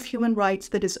area of human rights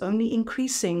that is only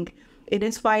increasing in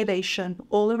its violation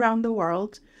all around the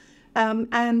world,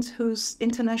 and whose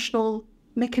international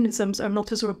mechanisms are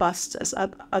not as robust as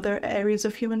other areas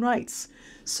of human rights.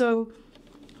 So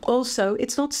also,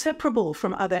 it's not separable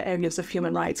from other areas of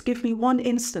human rights. Give me one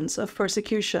instance of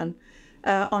persecution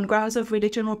on grounds of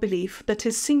religion or belief that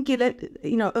is singular,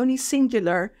 only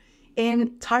singular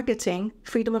in targeting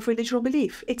freedom of religion or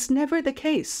belief. It's never the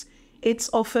case. It's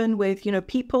often with,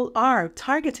 people are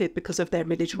targeted because of their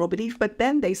religion or belief, but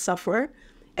then they suffer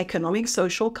economic,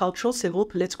 social, cultural, civil,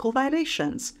 political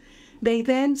violations. They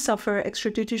then suffer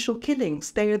extrajudicial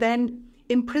killings. They are then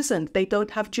imprisoned. They don't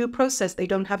have due process. They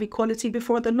don't have equality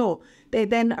before the law. They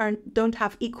then don't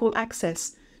have equal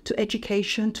access to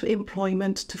education, to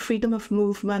employment, to freedom of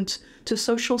movement, to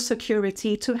social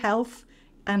security, to health,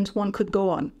 and one could go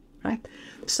on, right?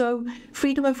 So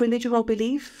freedom of religion or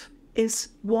belief is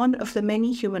one of the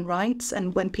many human rights,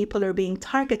 and when people are being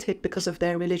targeted because of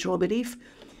their religion or belief,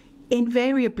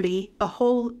 invariably a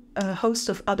whole host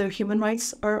of other human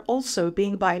rights are also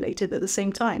being violated at the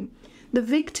same time. The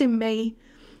victim may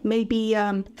be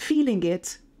feeling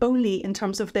it only in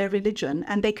terms of their religion,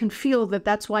 and they can feel that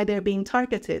that's why they're being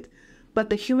targeted. But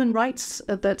the human rights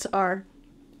that are,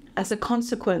 as a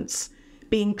consequence,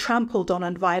 being trampled on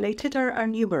and violated are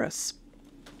numerous.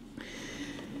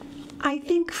 I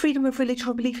think freedom of religion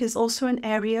or belief is also an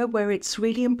area where it's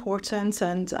really important,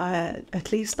 and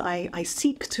at least I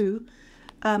seek to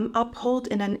uphold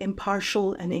in an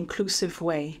impartial and inclusive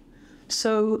way.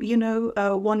 So,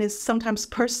 one is sometimes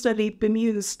personally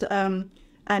bemused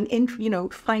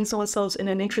and finds ourselves in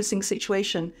an interesting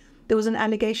situation. There was an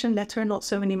allegation letter not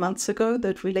so many months ago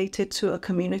that related to a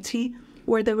community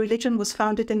where the religion was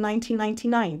founded in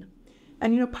 1999.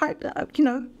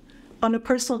 And, on a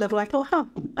personal level, I thought,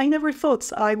 I never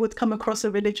thought I would come across a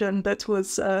religion that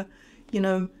was,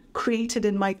 created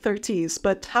in my 30s.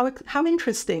 But how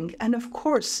interesting. And of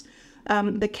course,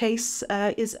 the case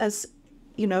is as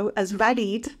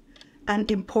valid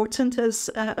and important as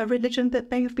a religion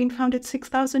that may have been founded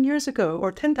 6,000 years ago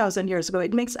or 10,000 years ago.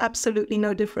 It makes absolutely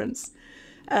no difference.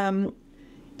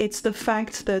 It's the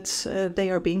fact that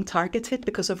they are being targeted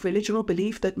because of religion or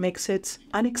belief that makes it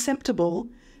unacceptable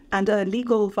and a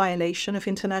legal violation of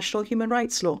international human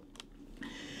rights law.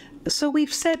 So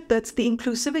we've said that the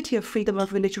inclusivity of freedom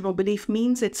of religion or belief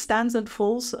means it stands and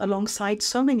falls alongside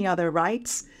so many other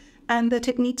rights, and that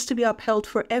it needs to be upheld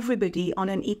for everybody on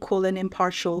an equal and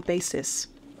impartial basis.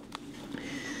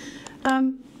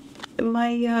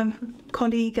 My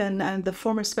colleague and the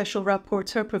former special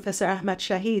rapporteur, Professor Ahmad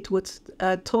Shahid, would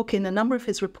talk in a number of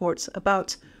his reports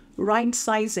about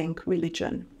right-sizing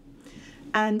religion.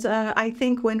 And I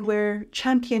think when we're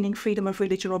championing freedom of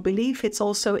religion or belief, it's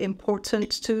also important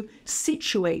to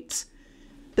situate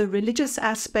the religious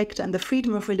aspect and the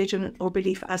freedom of religion or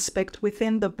belief aspect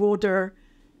within the broader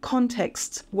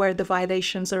context where the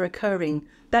violations are occurring.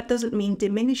 That doesn't mean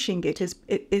diminishing it,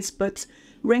 but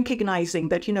recognizing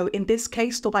that, in this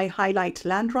case, do I highlight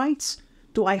land rights?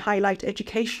 Do I highlight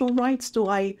educational rights? Do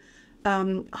I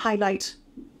highlight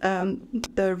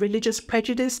the religious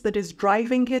prejudice that is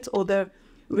driving it, or the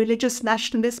religious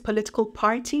nationalist political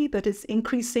party that is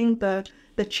increasing the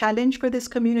challenge for this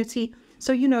community?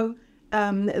 So,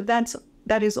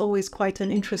 that is always quite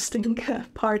an interesting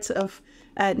part of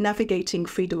navigating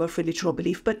freedom of religion or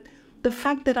belief. But the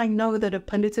fact that I know that a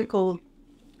political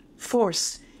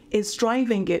force is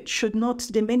driving it should not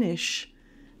diminish,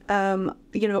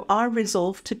 our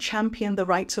resolve to champion the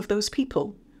rights of those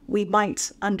people. We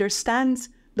might understand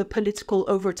the political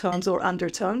overtones or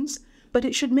undertones, but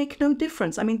it should make no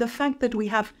difference. I mean, the fact that we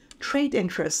have trade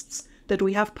interests, that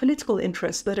we have political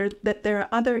interests, that there are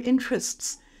other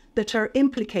interests that are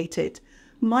implicated,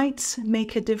 might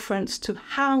make a difference to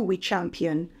how we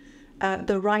champion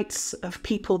the rights of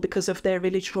people because of their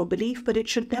religion or belief, but it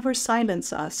should never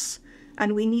silence us.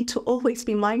 And we need to always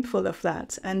be mindful of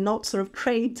that and not sort of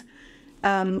trade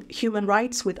human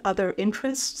rights with other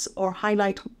interests or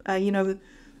highlight,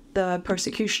 the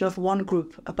persecution of one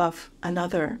group above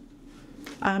another.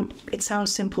 It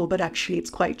sounds simple, but actually it's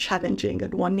quite challenging,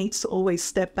 and one needs to always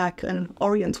step back and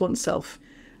orient oneself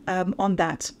on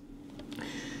that.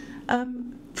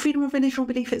 Freedom of religion or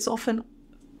belief is often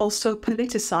also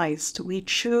politicized. We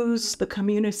choose the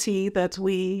community that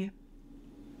we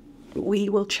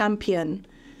will champion,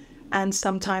 and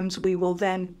sometimes we will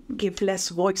then give less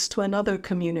voice to another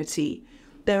community.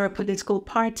 There are political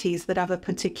parties that have a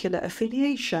particular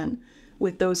affiliation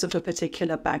with those of a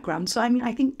particular background. So, I mean,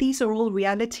 I think these are all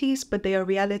realities, but they are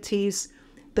realities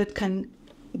that can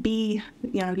be,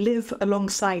 live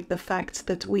alongside the fact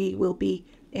that we will be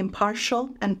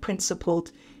impartial and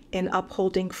principled in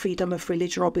upholding freedom of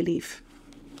religion or belief.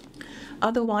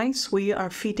 Otherwise, we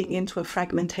are feeding into a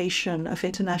fragmentation of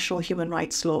international human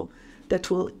rights law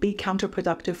that will be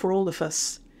counterproductive for all of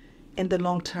us in the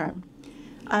long term.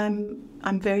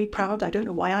 I'm very proud, I don't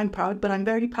know why I'm proud, but I'm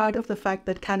very proud of the fact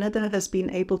that Canada has been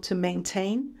able to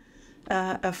maintain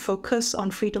a focus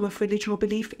on freedom of religion or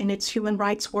belief in its human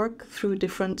rights work through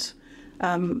different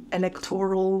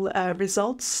electoral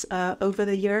results over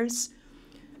the years.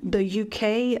 The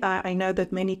UK, I know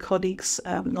that many colleagues,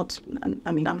 I'm not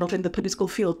in the political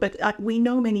field, but we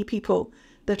know many people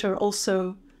that are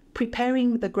also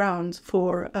preparing the ground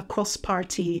for a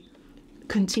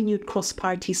continued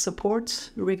cross-party support,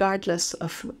 regardless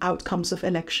of outcomes of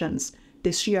elections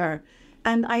this year.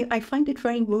 And I find it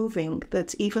very moving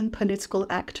that even political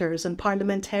actors and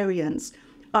parliamentarians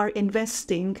are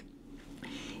investing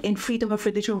in freedom of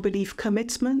religion or belief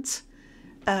commitment,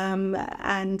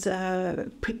 and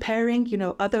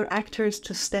preparing, other actors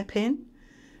to step in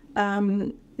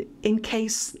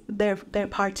case their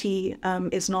party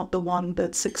is not the one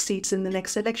that succeeds in the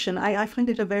next election. I find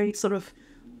it a very sort of,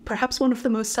 perhaps one of the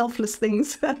most selfless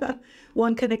things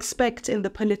one can expect in the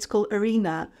political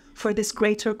arena for this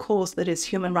greater cause that is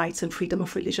human rights and freedom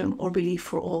of religion or belief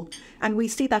for all. And we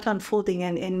see that unfolding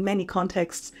in many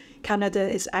contexts. Canada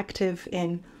is active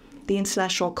in the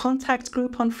International Contact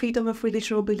Group on Freedom of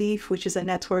Religion or Belief, which is a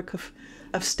network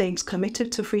of states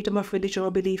committed to freedom of religion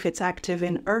or belief. It's active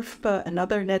in IRFPA,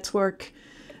 another network.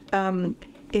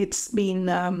 It's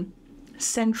been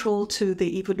central to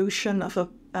the evolution of a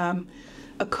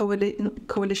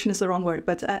coalition is the wrong word,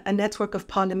 but a network of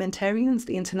parliamentarians,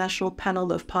 the International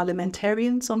Panel of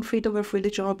Parliamentarians on Freedom of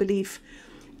Religion or Belief.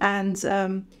 And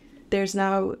there's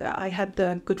now, I had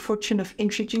the good fortune of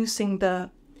introducing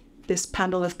this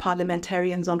panel of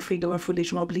parliamentarians on freedom of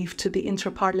religion or belief to the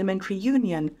Interparliamentary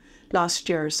Union last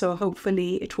year. So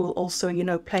hopefully it will also,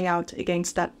 play out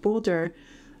against that broader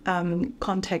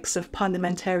context of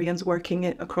parliamentarians working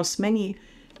across many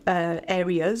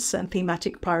areas and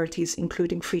thematic priorities,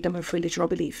 including freedom of religion or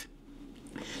belief.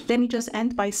 Let me just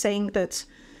end by saying that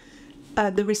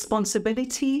the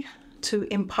responsibility to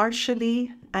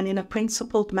impartially and in a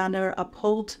principled manner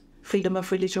uphold freedom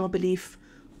of religion or belief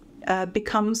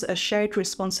becomes a shared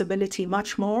responsibility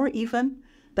much more even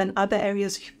than other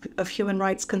areas of human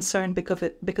rights concern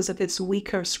because of its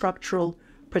weaker structural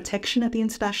protection at the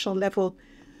international level.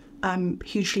 I'm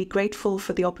hugely grateful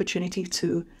for the opportunity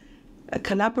to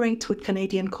collaborate with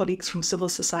Canadian colleagues from civil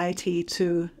society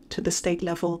to the state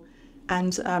level,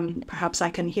 and perhaps I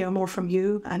can hear more from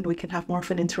you and we can have more of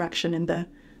an interaction in the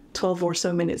 12 or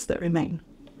so minutes that remain.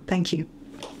 Thank you.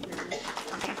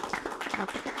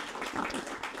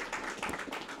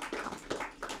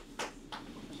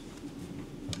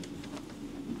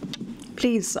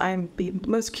 Please, I'm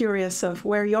most curious of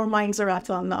where your minds are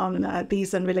at on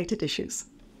these and related issues.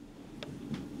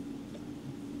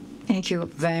 Thank you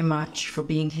very much for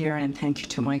being here, and thank you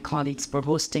to my colleagues for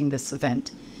hosting this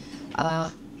event.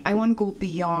 I want to go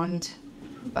beyond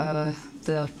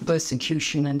the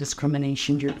persecution and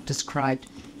discrimination you described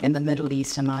in the Middle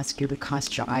East and ask you to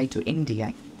cast your eye to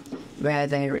India, where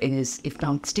there is, if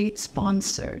not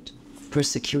state-sponsored,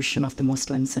 persecution of the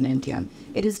Muslims in India.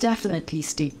 It is definitely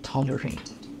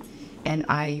state-tolerated. And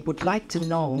I would like to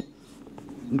know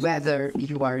whether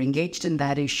you are engaged in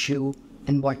that issue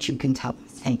and what you can tell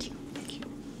us. Thank you.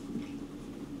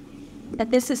 And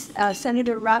this is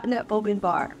Senator Ratna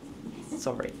Obenbar.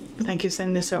 Sorry. Thank you,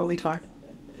 Senator Obenbar.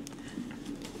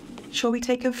 Shall we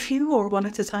take a few or one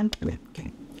at a time?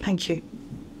 Okay. Thank you.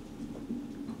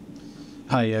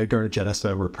 Hi, Garner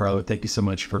Jedis, we're proud. Thank you so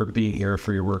much for being here,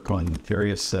 for your work on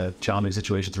various challenging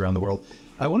situations around the world.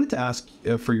 I wanted to ask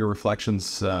for your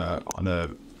reflections on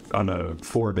a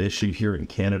forward issue here in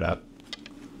Canada.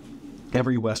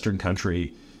 Every Western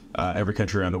country, every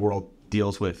country around the world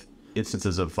deals with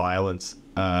instances of violence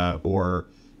or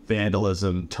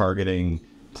vandalism targeting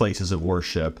places of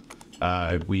worship.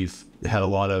 We've had a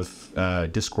lot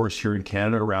of discourse here in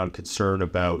Canada around concern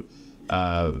about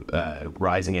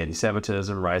rising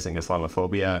anti-Semitism, rising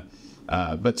Islamophobia.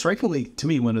 But strikingly, to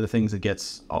me, one of the things that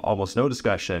gets almost no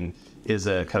discussion is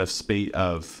a kind of spate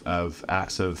of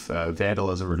acts of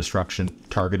vandalism or destruction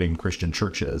targeting Christian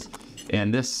churches.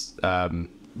 And this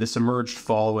emerged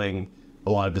following a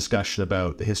lot of discussion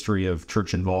about the history of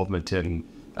church involvement in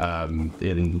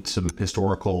some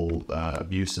historical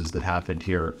abuses that happened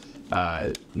here.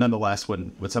 Nonetheless,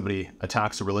 when somebody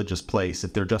attacks a religious place,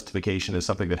 if their justification is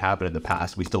something that happened in the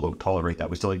past, we still don't tolerate that.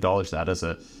 We still acknowledge that as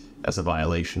a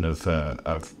violation of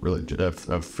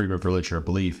freedom of religion or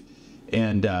belief.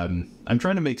 And I'm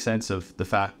trying to make sense of the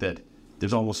fact that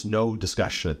there's almost no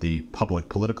discussion at the public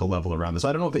political level around this.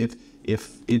 I don't know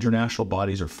if international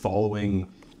bodies are following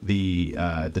the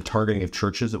targeting of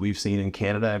churches that we've seen in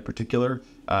Canada in particular,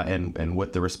 and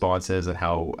what the response is and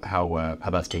how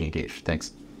that's being engaged.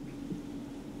 Thanks.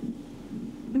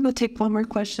 We'll take one more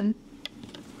question.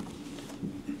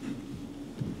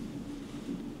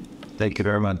 Thank you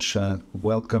very much.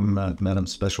 Welcome, Madam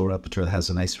Special Rapporteur. It has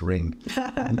a nice ring.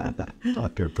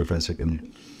 Dr. Professor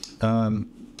Ghanea.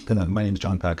 My name is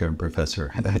John Packer. I'm professor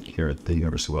here at the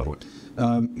University of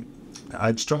Ottawa.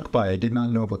 I'm struck by, I did not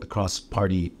know about the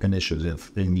cross-party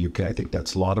initiative in the UK. I think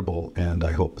that's laudable, and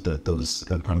I hope that those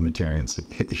parliamentarians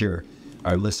here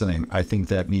are listening. I think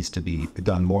that needs to be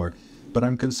done more. But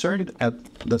I'm concerned at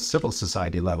the civil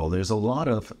society level. There's a lot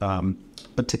of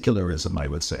particularism, I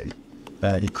would say.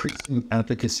 Increasing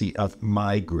advocacy of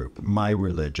my group, my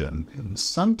religion,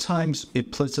 sometimes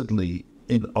implicitly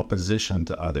in opposition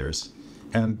to others.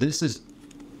 And this is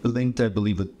linked, I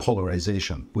believe, with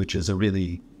polarization, which is a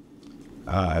really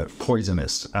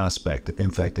poisonous aspect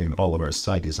infecting all of our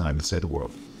societies, and I would say the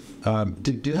world.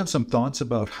 Do you have some thoughts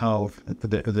about how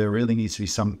there really needs to be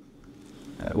some...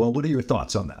 what are your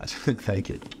thoughts on that? Thank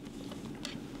you.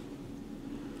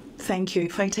 Thank you.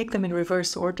 If I take them in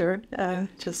reverse order,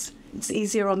 it's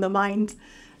easier on the mind.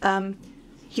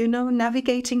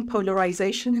 Navigating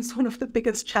polarization is one of the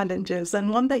biggest challenges,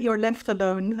 and one that you're left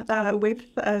alone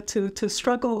with to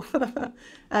struggle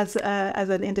as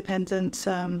an independent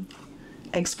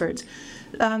expert.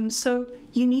 So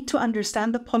you need to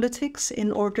understand the politics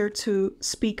in order to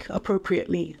speak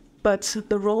appropriately. But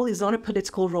the role is not a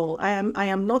political role. I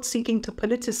am not seeking to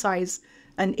politicize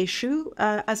an issue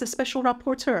as a special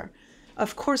rapporteur.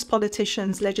 Of course,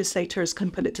 politicians, legislators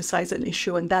can politicize an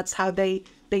issue, and that's how they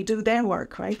do their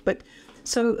work, right? But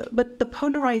the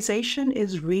polarization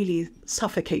is really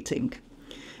suffocating.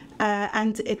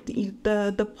 And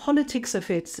the politics of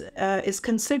it is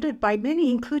considered by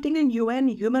many, including in UN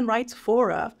human rights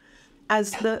fora,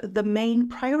 as the main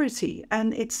priority.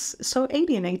 And it's so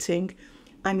alienating.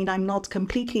 I mean, I'm not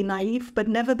completely naive, but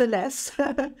nevertheless,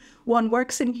 one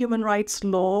works in human rights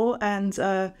law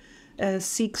and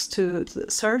seeks to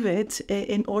serve it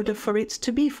in order for it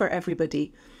to be for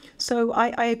everybody. So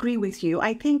I agree with you.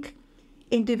 I think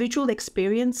individual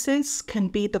experiences can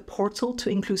be the portal to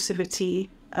inclusivity.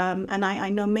 And I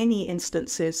know many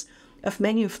instances of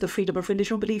many of the freedom of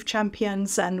religion belief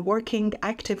champions and working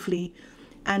actively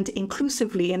and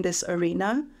inclusively in this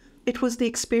arena. It was the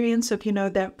experience of,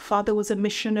 their father was a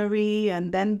missionary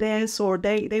and then this, or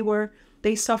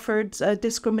they suffered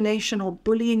discrimination or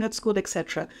bullying at school,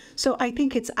 etc. So I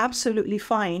think it's absolutely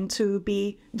fine to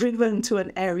be driven to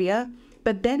an area,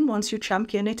 but then once you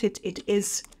champion it, it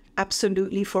is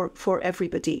absolutely for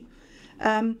everybody.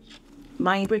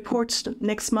 My report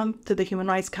next month to the Human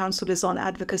Rights Council is on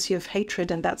advocacy of hatred,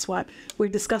 and that's what we're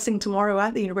discussing tomorrow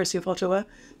at the University of Ottawa,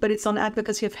 but it's on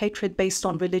advocacy of hatred based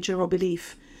on religion or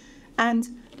belief. And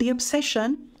the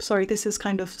obsession, sorry, this is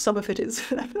kind of, some of it is,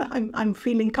 I'm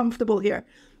feeling comfortable here,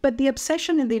 but the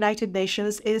obsession in the United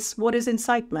Nations is what is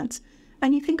incitement.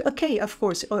 And you think, okay, of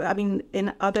course, I mean,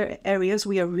 in other areas,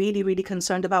 we are really, really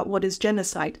concerned about what is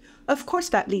genocide. Of course,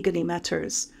 that legally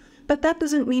matters. But that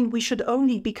doesn't mean we should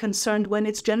only be concerned when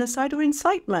it's genocide or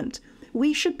incitement.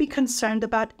 We should be concerned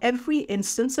about every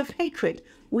instance of hatred.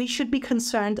 We should be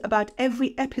concerned about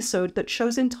every episode that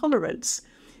shows intolerance,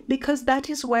 because that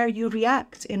is where you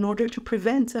react in order to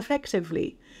prevent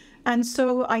effectively. And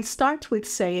so I start with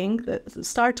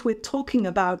talking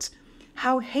about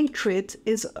how hatred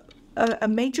is a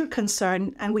major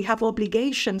concern, and we have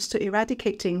obligations to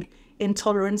eradicating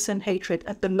intolerance and hatred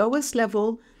at the lowest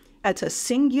level, at a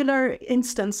singular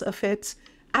instance of it,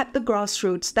 at the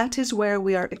grassroots. That is where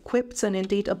we are equipped and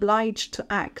indeed obliged to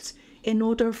act in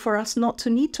order for us not to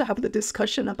need to have the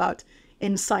discussion about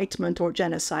incitement or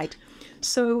genocide.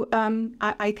 So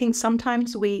I think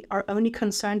sometimes we are only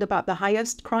concerned about the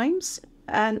highest crimes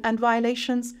and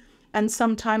violations, and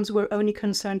sometimes we're only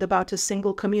concerned about a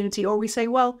single community, or we say,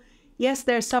 well, yes,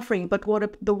 they're suffering, but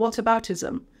the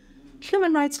whataboutism?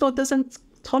 Human rights law doesn't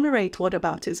tolerate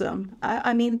whataboutism.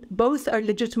 I mean, both are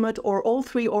legitimate, or all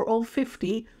three or all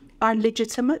 50 are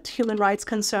legitimate human rights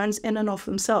concerns in and of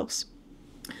themselves.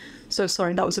 So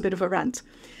sorry, that was a bit of a rant.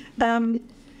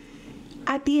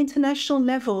 At the international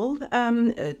level,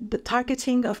 the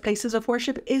targeting of places of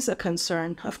worship is a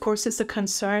concern. Of course, it's a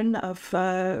concern of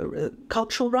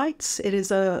cultural rights.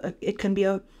 It can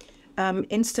be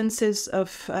instances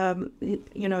of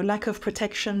lack of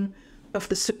protection of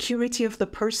the security of the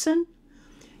person.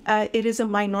 It is a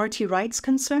minority rights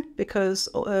concern, because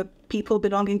people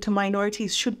belonging to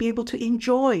minorities should be able to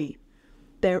enjoy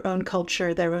their own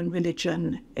culture, their own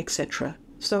religion, etc.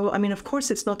 So, I mean, of course,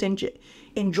 it's not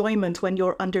enjoyment when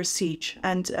you're under siege,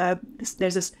 and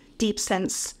there's this deep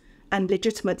sense and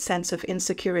legitimate sense of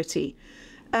insecurity.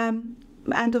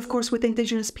 And of course, with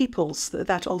indigenous peoples,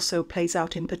 that also plays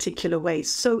out in particular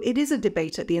ways. So it is a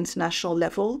debate at the international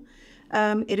level.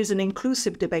 It is an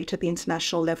inclusive debate at the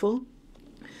international level.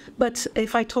 But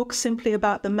if I talk simply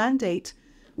about the mandate,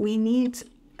 we need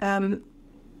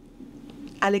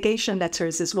allegation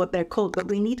letters is what they're called, but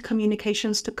we need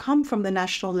communications to come from the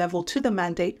national level to the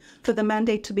mandate for the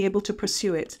mandate to be able to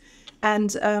pursue it.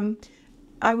 And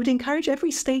I would encourage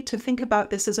every state to think about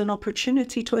this as an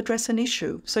opportunity to address an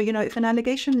issue. So, if an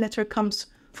allegation letter comes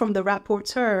from the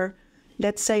Rapporteur,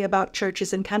 let's say about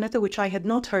churches in Canada, which I had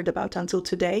not heard about until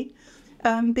today,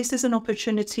 this is an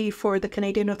opportunity for the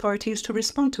Canadian authorities to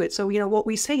respond to it. So, what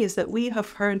we say is that we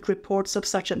have heard reports of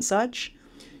such and such.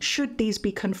 Should these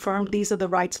be confirmed, these are the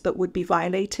rights that would be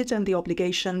violated and the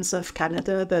obligations of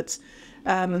Canada that,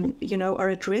 are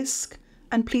at risk.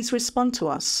 And please respond to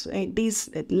us. These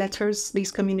letters,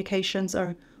 these communications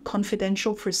are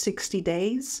confidential for 60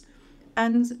 days.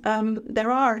 And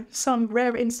there are some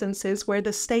rare instances where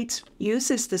the state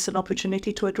uses this an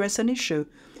opportunity to address an issue.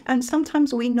 And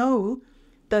sometimes we know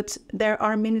that there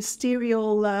are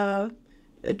ministerial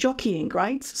jockeying,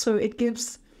 right? So it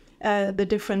gives the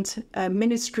different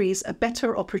ministries a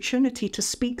better opportunity to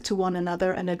speak to one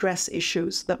another and address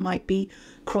issues that might be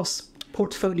cross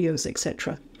portfolios,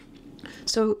 etc.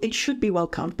 So it should be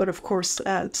welcomed, but of course,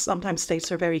 sometimes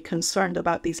states are very concerned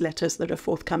about these letters that are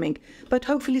forthcoming. But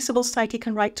hopefully civil society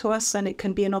can write to us, and it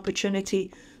can be an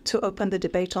opportunity to open the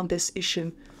debate on this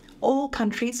issue. All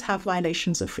countries have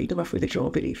violations of freedom of religion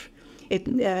or belief.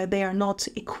 They are not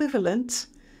equivalent,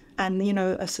 and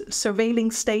a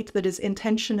surveilling state that is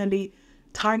intentionally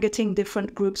targeting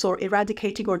different groups or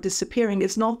eradicating or disappearing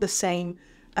is not the same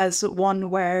as one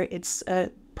where it's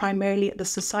primarily at the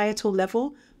societal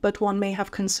level, but one may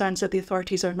have concerns that the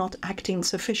authorities are not acting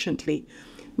sufficiently.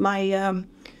 My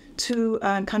two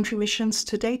country missions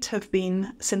to date have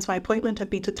been, since my appointment, have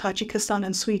been to Tajikistan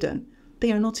and Sweden.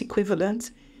 They are not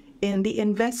equivalent in the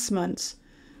investment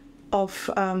of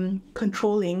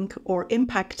controlling or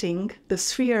impacting the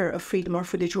sphere of freedom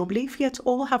of religion or belief, yet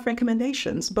all have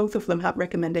recommendations. Both of them have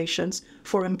recommendations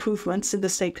for improvements in the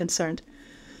state concerned.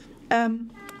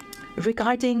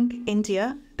 Regarding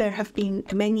India, there have been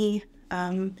many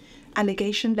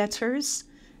allegation letters.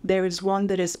 There is one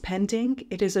that is pending.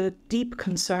 It is a deep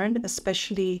concern,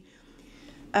 especially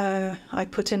I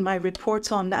put in my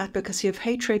report on advocacy of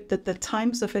hatred that the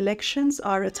times of elections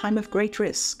are a time of great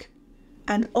risk,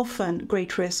 and often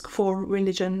great risk for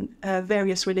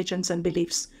various religions and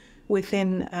beliefs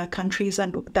within countries,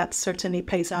 and that certainly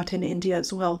plays out in India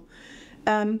as well.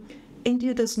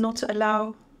 India does not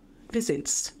allow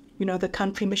visits. The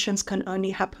country missions can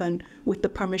only happen with the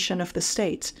permission of the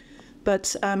state.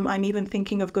 But I'm even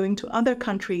thinking of going to other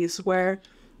countries where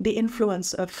the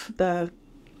influence of the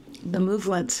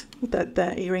movement that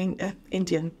the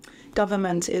Indian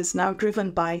government is now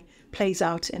driven by plays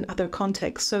out in other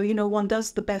contexts. So, one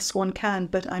does the best one can,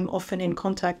 but I'm often in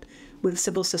contact with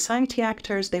civil society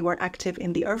actors. They were active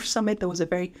in the Earth Summit. There was a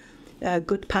very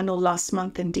good panel last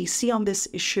month in DC on this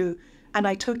issue. And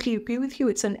I totally agree with you.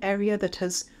 It's an area that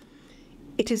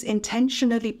it is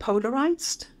intentionally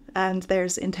polarized, and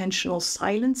there's intentional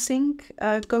silencing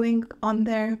going on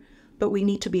there, but we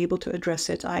need to be able to address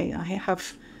it. I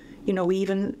have, we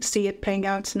even see it playing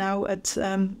out now at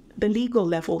the legal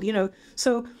level,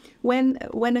 So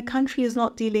when a country is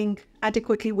not dealing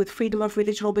adequately with freedom of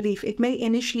religion or belief, it may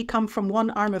initially come from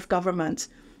one arm of government,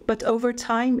 But over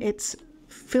time, it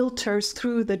filters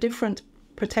through the different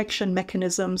protection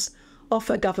mechanisms of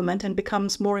a government and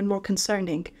becomes more and more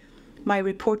concerning. My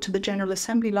report to the General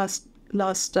Assembly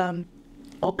last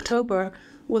October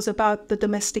was about the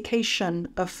domestication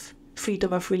of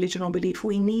freedom of religion or belief.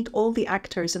 We need all the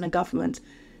actors in a government,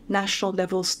 national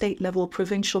level, state level,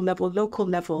 provincial level, local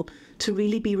level, to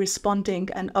really be responding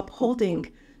and upholding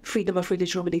freedom of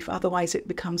religion or belief. Otherwise, it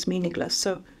becomes meaningless.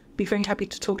 So be very happy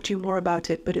to talk to you more about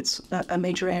it, but it's a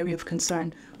major area of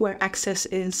concern where access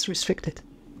is restricted.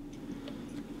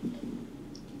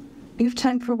 We have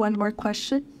time for one more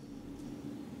question.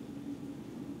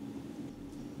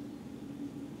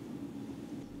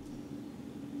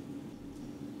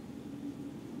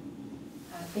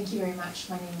 Thank you very much.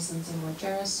 My name is Nazila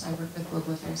Ghanea. I work with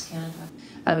Global Affairs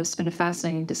Canada. It's been a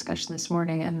fascinating discussion this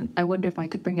morning, and I wonder if I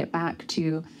could bring it back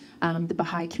to the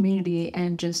Baha'i community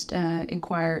and just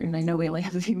inquire, and I know we only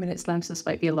have a few minutes left, so this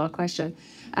might be a long question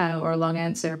or a long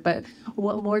answer, but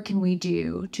what more can we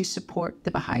do to support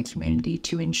the Baha'i community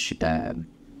to ensure,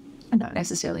 not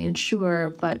necessarily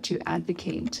ensure, but to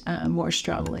advocate more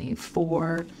strongly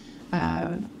for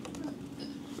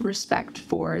respect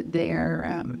for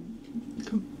their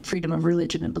freedom of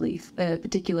religion and belief,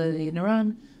 particularly in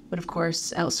Iran, but of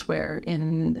course elsewhere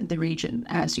in the region,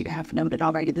 as you have noted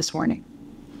already this morning?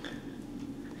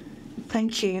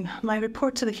 Thank you. My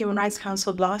report to the Human Rights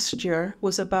Council last year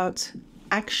was about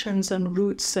actions and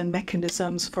routes and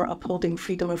mechanisms for upholding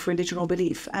freedom of religion or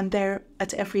belief, and they're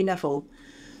at every level.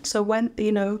 So when,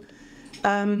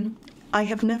 I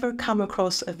have never come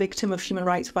across a victim of human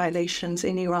rights violations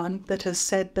in Iran that has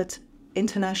said that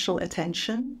international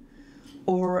attention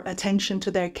or attention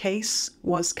to their case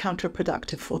was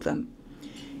counterproductive for them.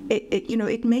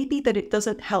 It may be that it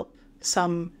doesn't help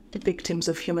some victims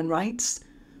of human rights,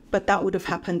 but that would have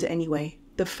happened anyway.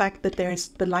 The fact that there's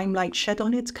the limelight shed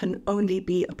on it can only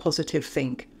be a positive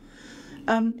thing.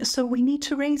 So we need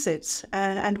to raise it,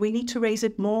 and we need to raise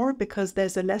it more because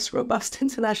there's a less robust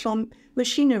international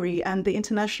machinery, and the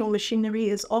international machinery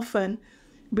is often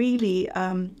really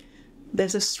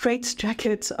there's a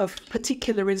straitjacket of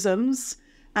particularisms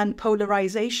and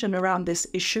polarization around this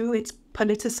issue. It's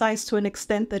politicized to an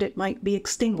extent that it might be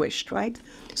extinguished, right?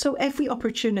 So every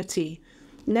opportunity,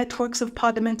 networks of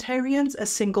parliamentarians, a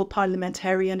single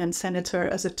parliamentarian and senator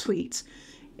as a tweet,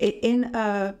 in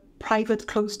a private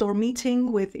closed-door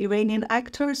meeting with Iranian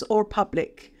actors or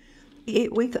public,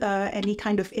 with any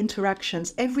kind of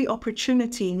interactions, every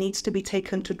opportunity needs to be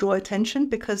taken to draw attention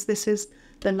because this is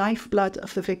the lifeblood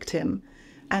of the victim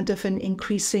and of an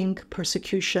increasing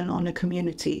persecution on a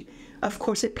community. Of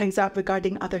course, it plays out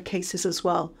regarding other cases as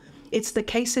well. It's the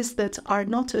cases that are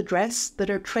not addressed, that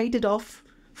are traded off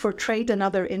for trade and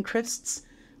other interests,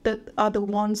 that are the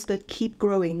ones that keep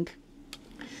growing.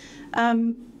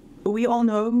 We all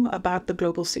know about the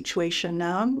global situation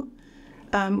now.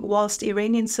 Whilst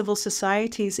Iranian civil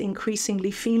society is increasingly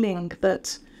feeling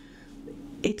that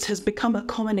it has become a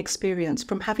common experience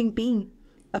from having been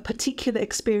a particular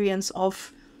experience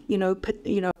of,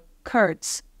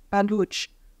 Kurds, Baluch,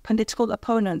 political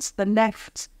opponents, the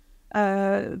left,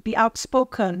 the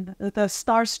outspoken, the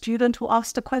star student who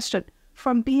asked a question,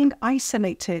 from being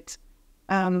isolated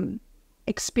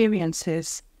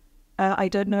experiences. I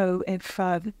don't know if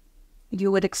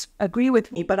you would agree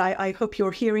with me, but I hope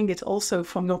you're hearing it also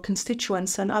from your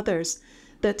constituents and others,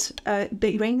 that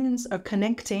the Iranians are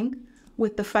connecting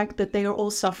with the fact that they are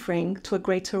all suffering to a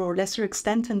greater or lesser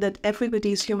extent, and that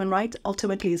everybody's human right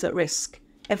ultimately is at risk.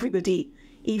 Everybody,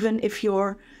 even if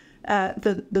you're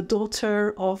the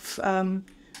daughter of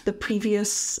the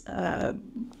previous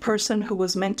person who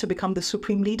was meant to become the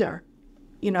supreme leader.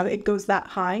 It goes that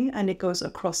high, and it goes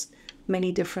across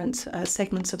many different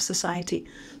segments of society.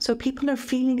 So people are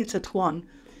feeling it at one,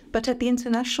 but at the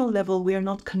international level, we are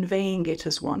not conveying it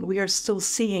as one. We are still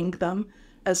seeing them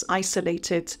as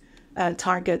isolated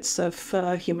targets of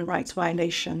human rights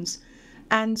violations.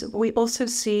 And we also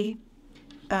see,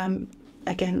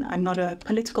 again, I'm not a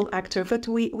political actor, but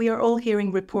we are all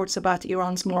hearing reports about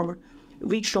Iran's more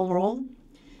regional role.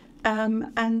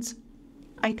 And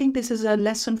I think this is a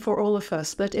lesson for all of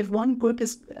us, that if one group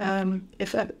is,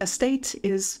 if a state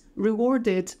is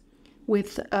rewarded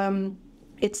with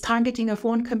its targeting of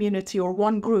one community or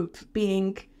one group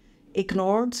being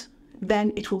ignored,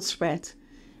 then it will spread.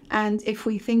 And if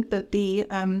we think that the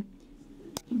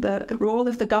role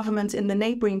of the government in the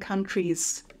neighboring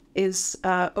countries is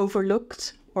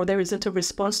overlooked, or there isn't a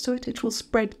response to it, it will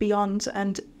spread beyond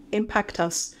and impact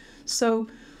us. So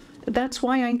that's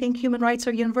why I think human rights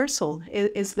are universal,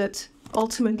 is that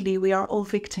ultimately, we are all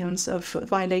victims of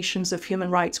violations of human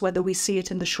rights, whether we see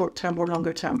it in the short term or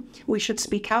longer term. We should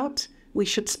speak out. We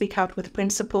should speak out with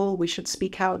principle. We should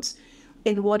speak out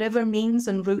in whatever means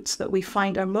and routes that we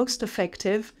find are most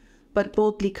effective, but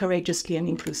boldly, courageously, and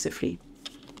inclusively.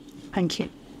 Thank you.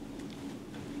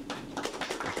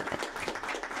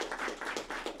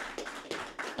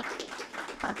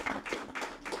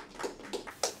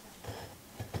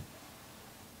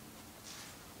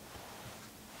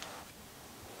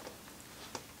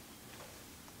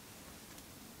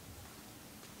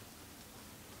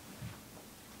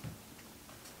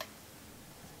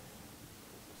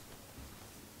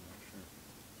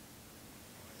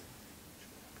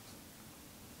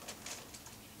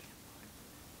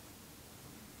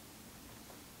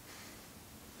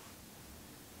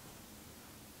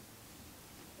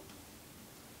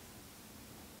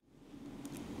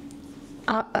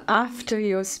 After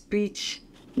your speech,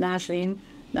 Nazleen,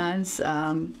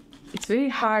 it's very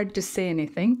hard to say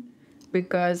anything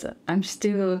because I'm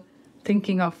still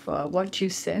thinking of what you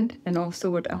said and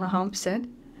also what Aham said.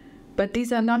 But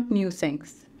these are not new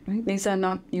things. Right? These are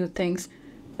not new things.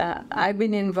 I've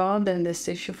been involved in this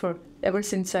issue ever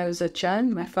since I was a child.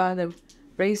 My father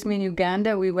raised me in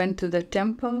Uganda. We went to the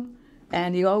temple,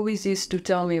 and he always used to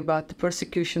tell me about the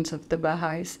persecutions of the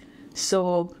Baha'is.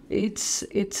 So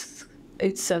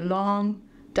it's a long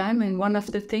time, and one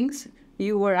of the things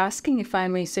you were asking, if I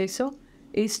may say so,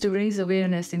 is to raise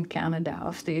awareness in Canada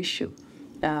of the issue,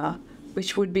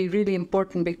 which would be really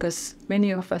important because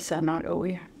many of us are not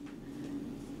aware.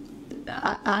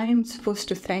 I am supposed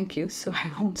to thank you, so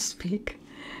I won't speak,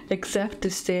 except to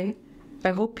say,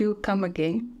 I hope you come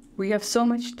again. We have so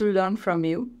much to learn from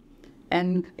you,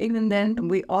 and even then,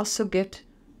 we also get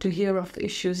to hear of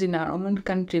issues in our own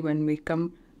country when we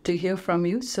come to hear from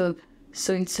you. So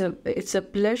it's a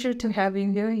pleasure to have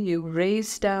you here. You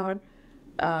raised our,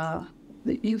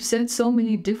 you've said so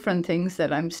many different things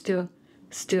that I'm still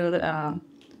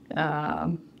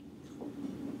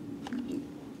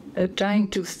trying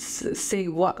to say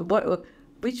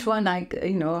which one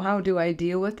how do I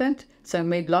deal with it? So I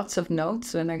made lots of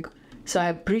notes so I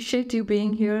appreciate you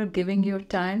being here, giving your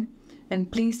time,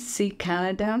 and please see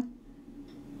Canada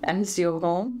as your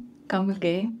home. Come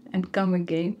again and come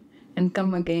again and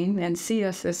come again and see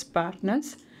us as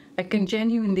partners. I can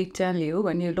genuinely tell you,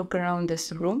 when you look around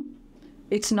this room,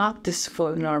 it's not this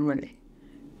full normally.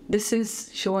 This is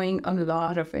showing a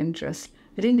lot of interest.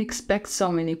 I didn't expect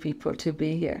so many people to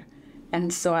be here.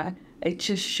 And so it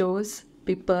just shows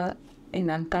people in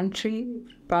our country,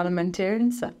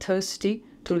 parliamentarians, are thirsty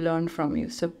to learn from you.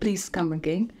 So please come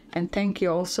again. And thank you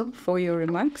also for your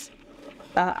remarks.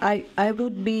 I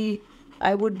would be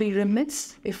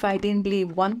remiss if I didn't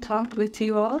leave one thought with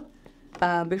you all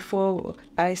before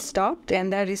I stopped,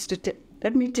 and that is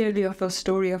let me tell you of a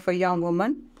story of a young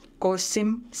woman called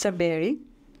Sim Saberi.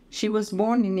 She was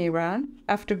born in Iran.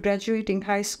 After graduating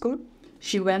high school,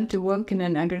 she went to work in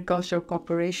an agricultural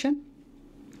corporation.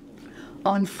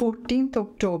 On 14th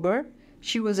October,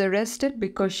 she was arrested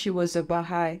because she was a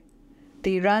Baha'i.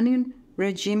 The Iranian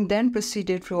regime then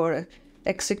proceeded for her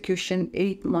execution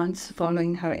 8 months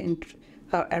following her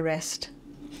arrest.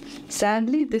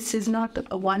 Sadly, this is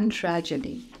not one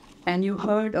tragedy, and you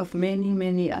heard of many,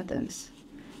 many others.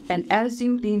 And as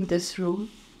you leave this room,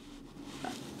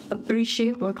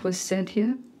 appreciate what was said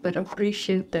here, but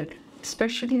appreciate that,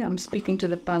 especially I'm speaking to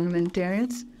the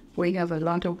parliamentarians, we have a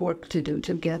lot of work to do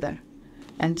together.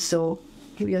 And so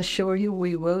we assure you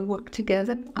we will work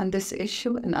together on this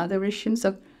issue and other issues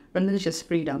of religious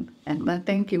freedom. And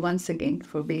thank you once again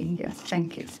for being here.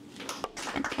 Thank you.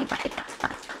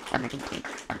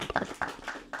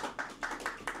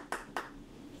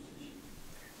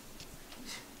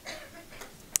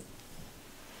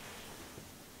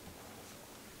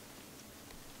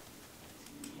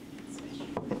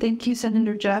 Thank you,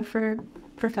 Senator Jaffer,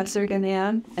 Professor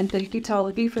Ghanea, and thank you to all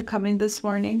of you for coming this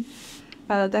morning.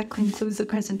 That concludes the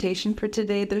presentation for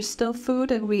today. There's still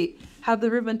food, and we have the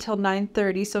room until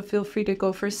 9:30, so feel free to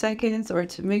go for seconds or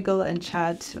to mingle and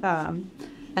chat,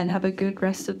 and have a good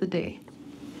rest of the day.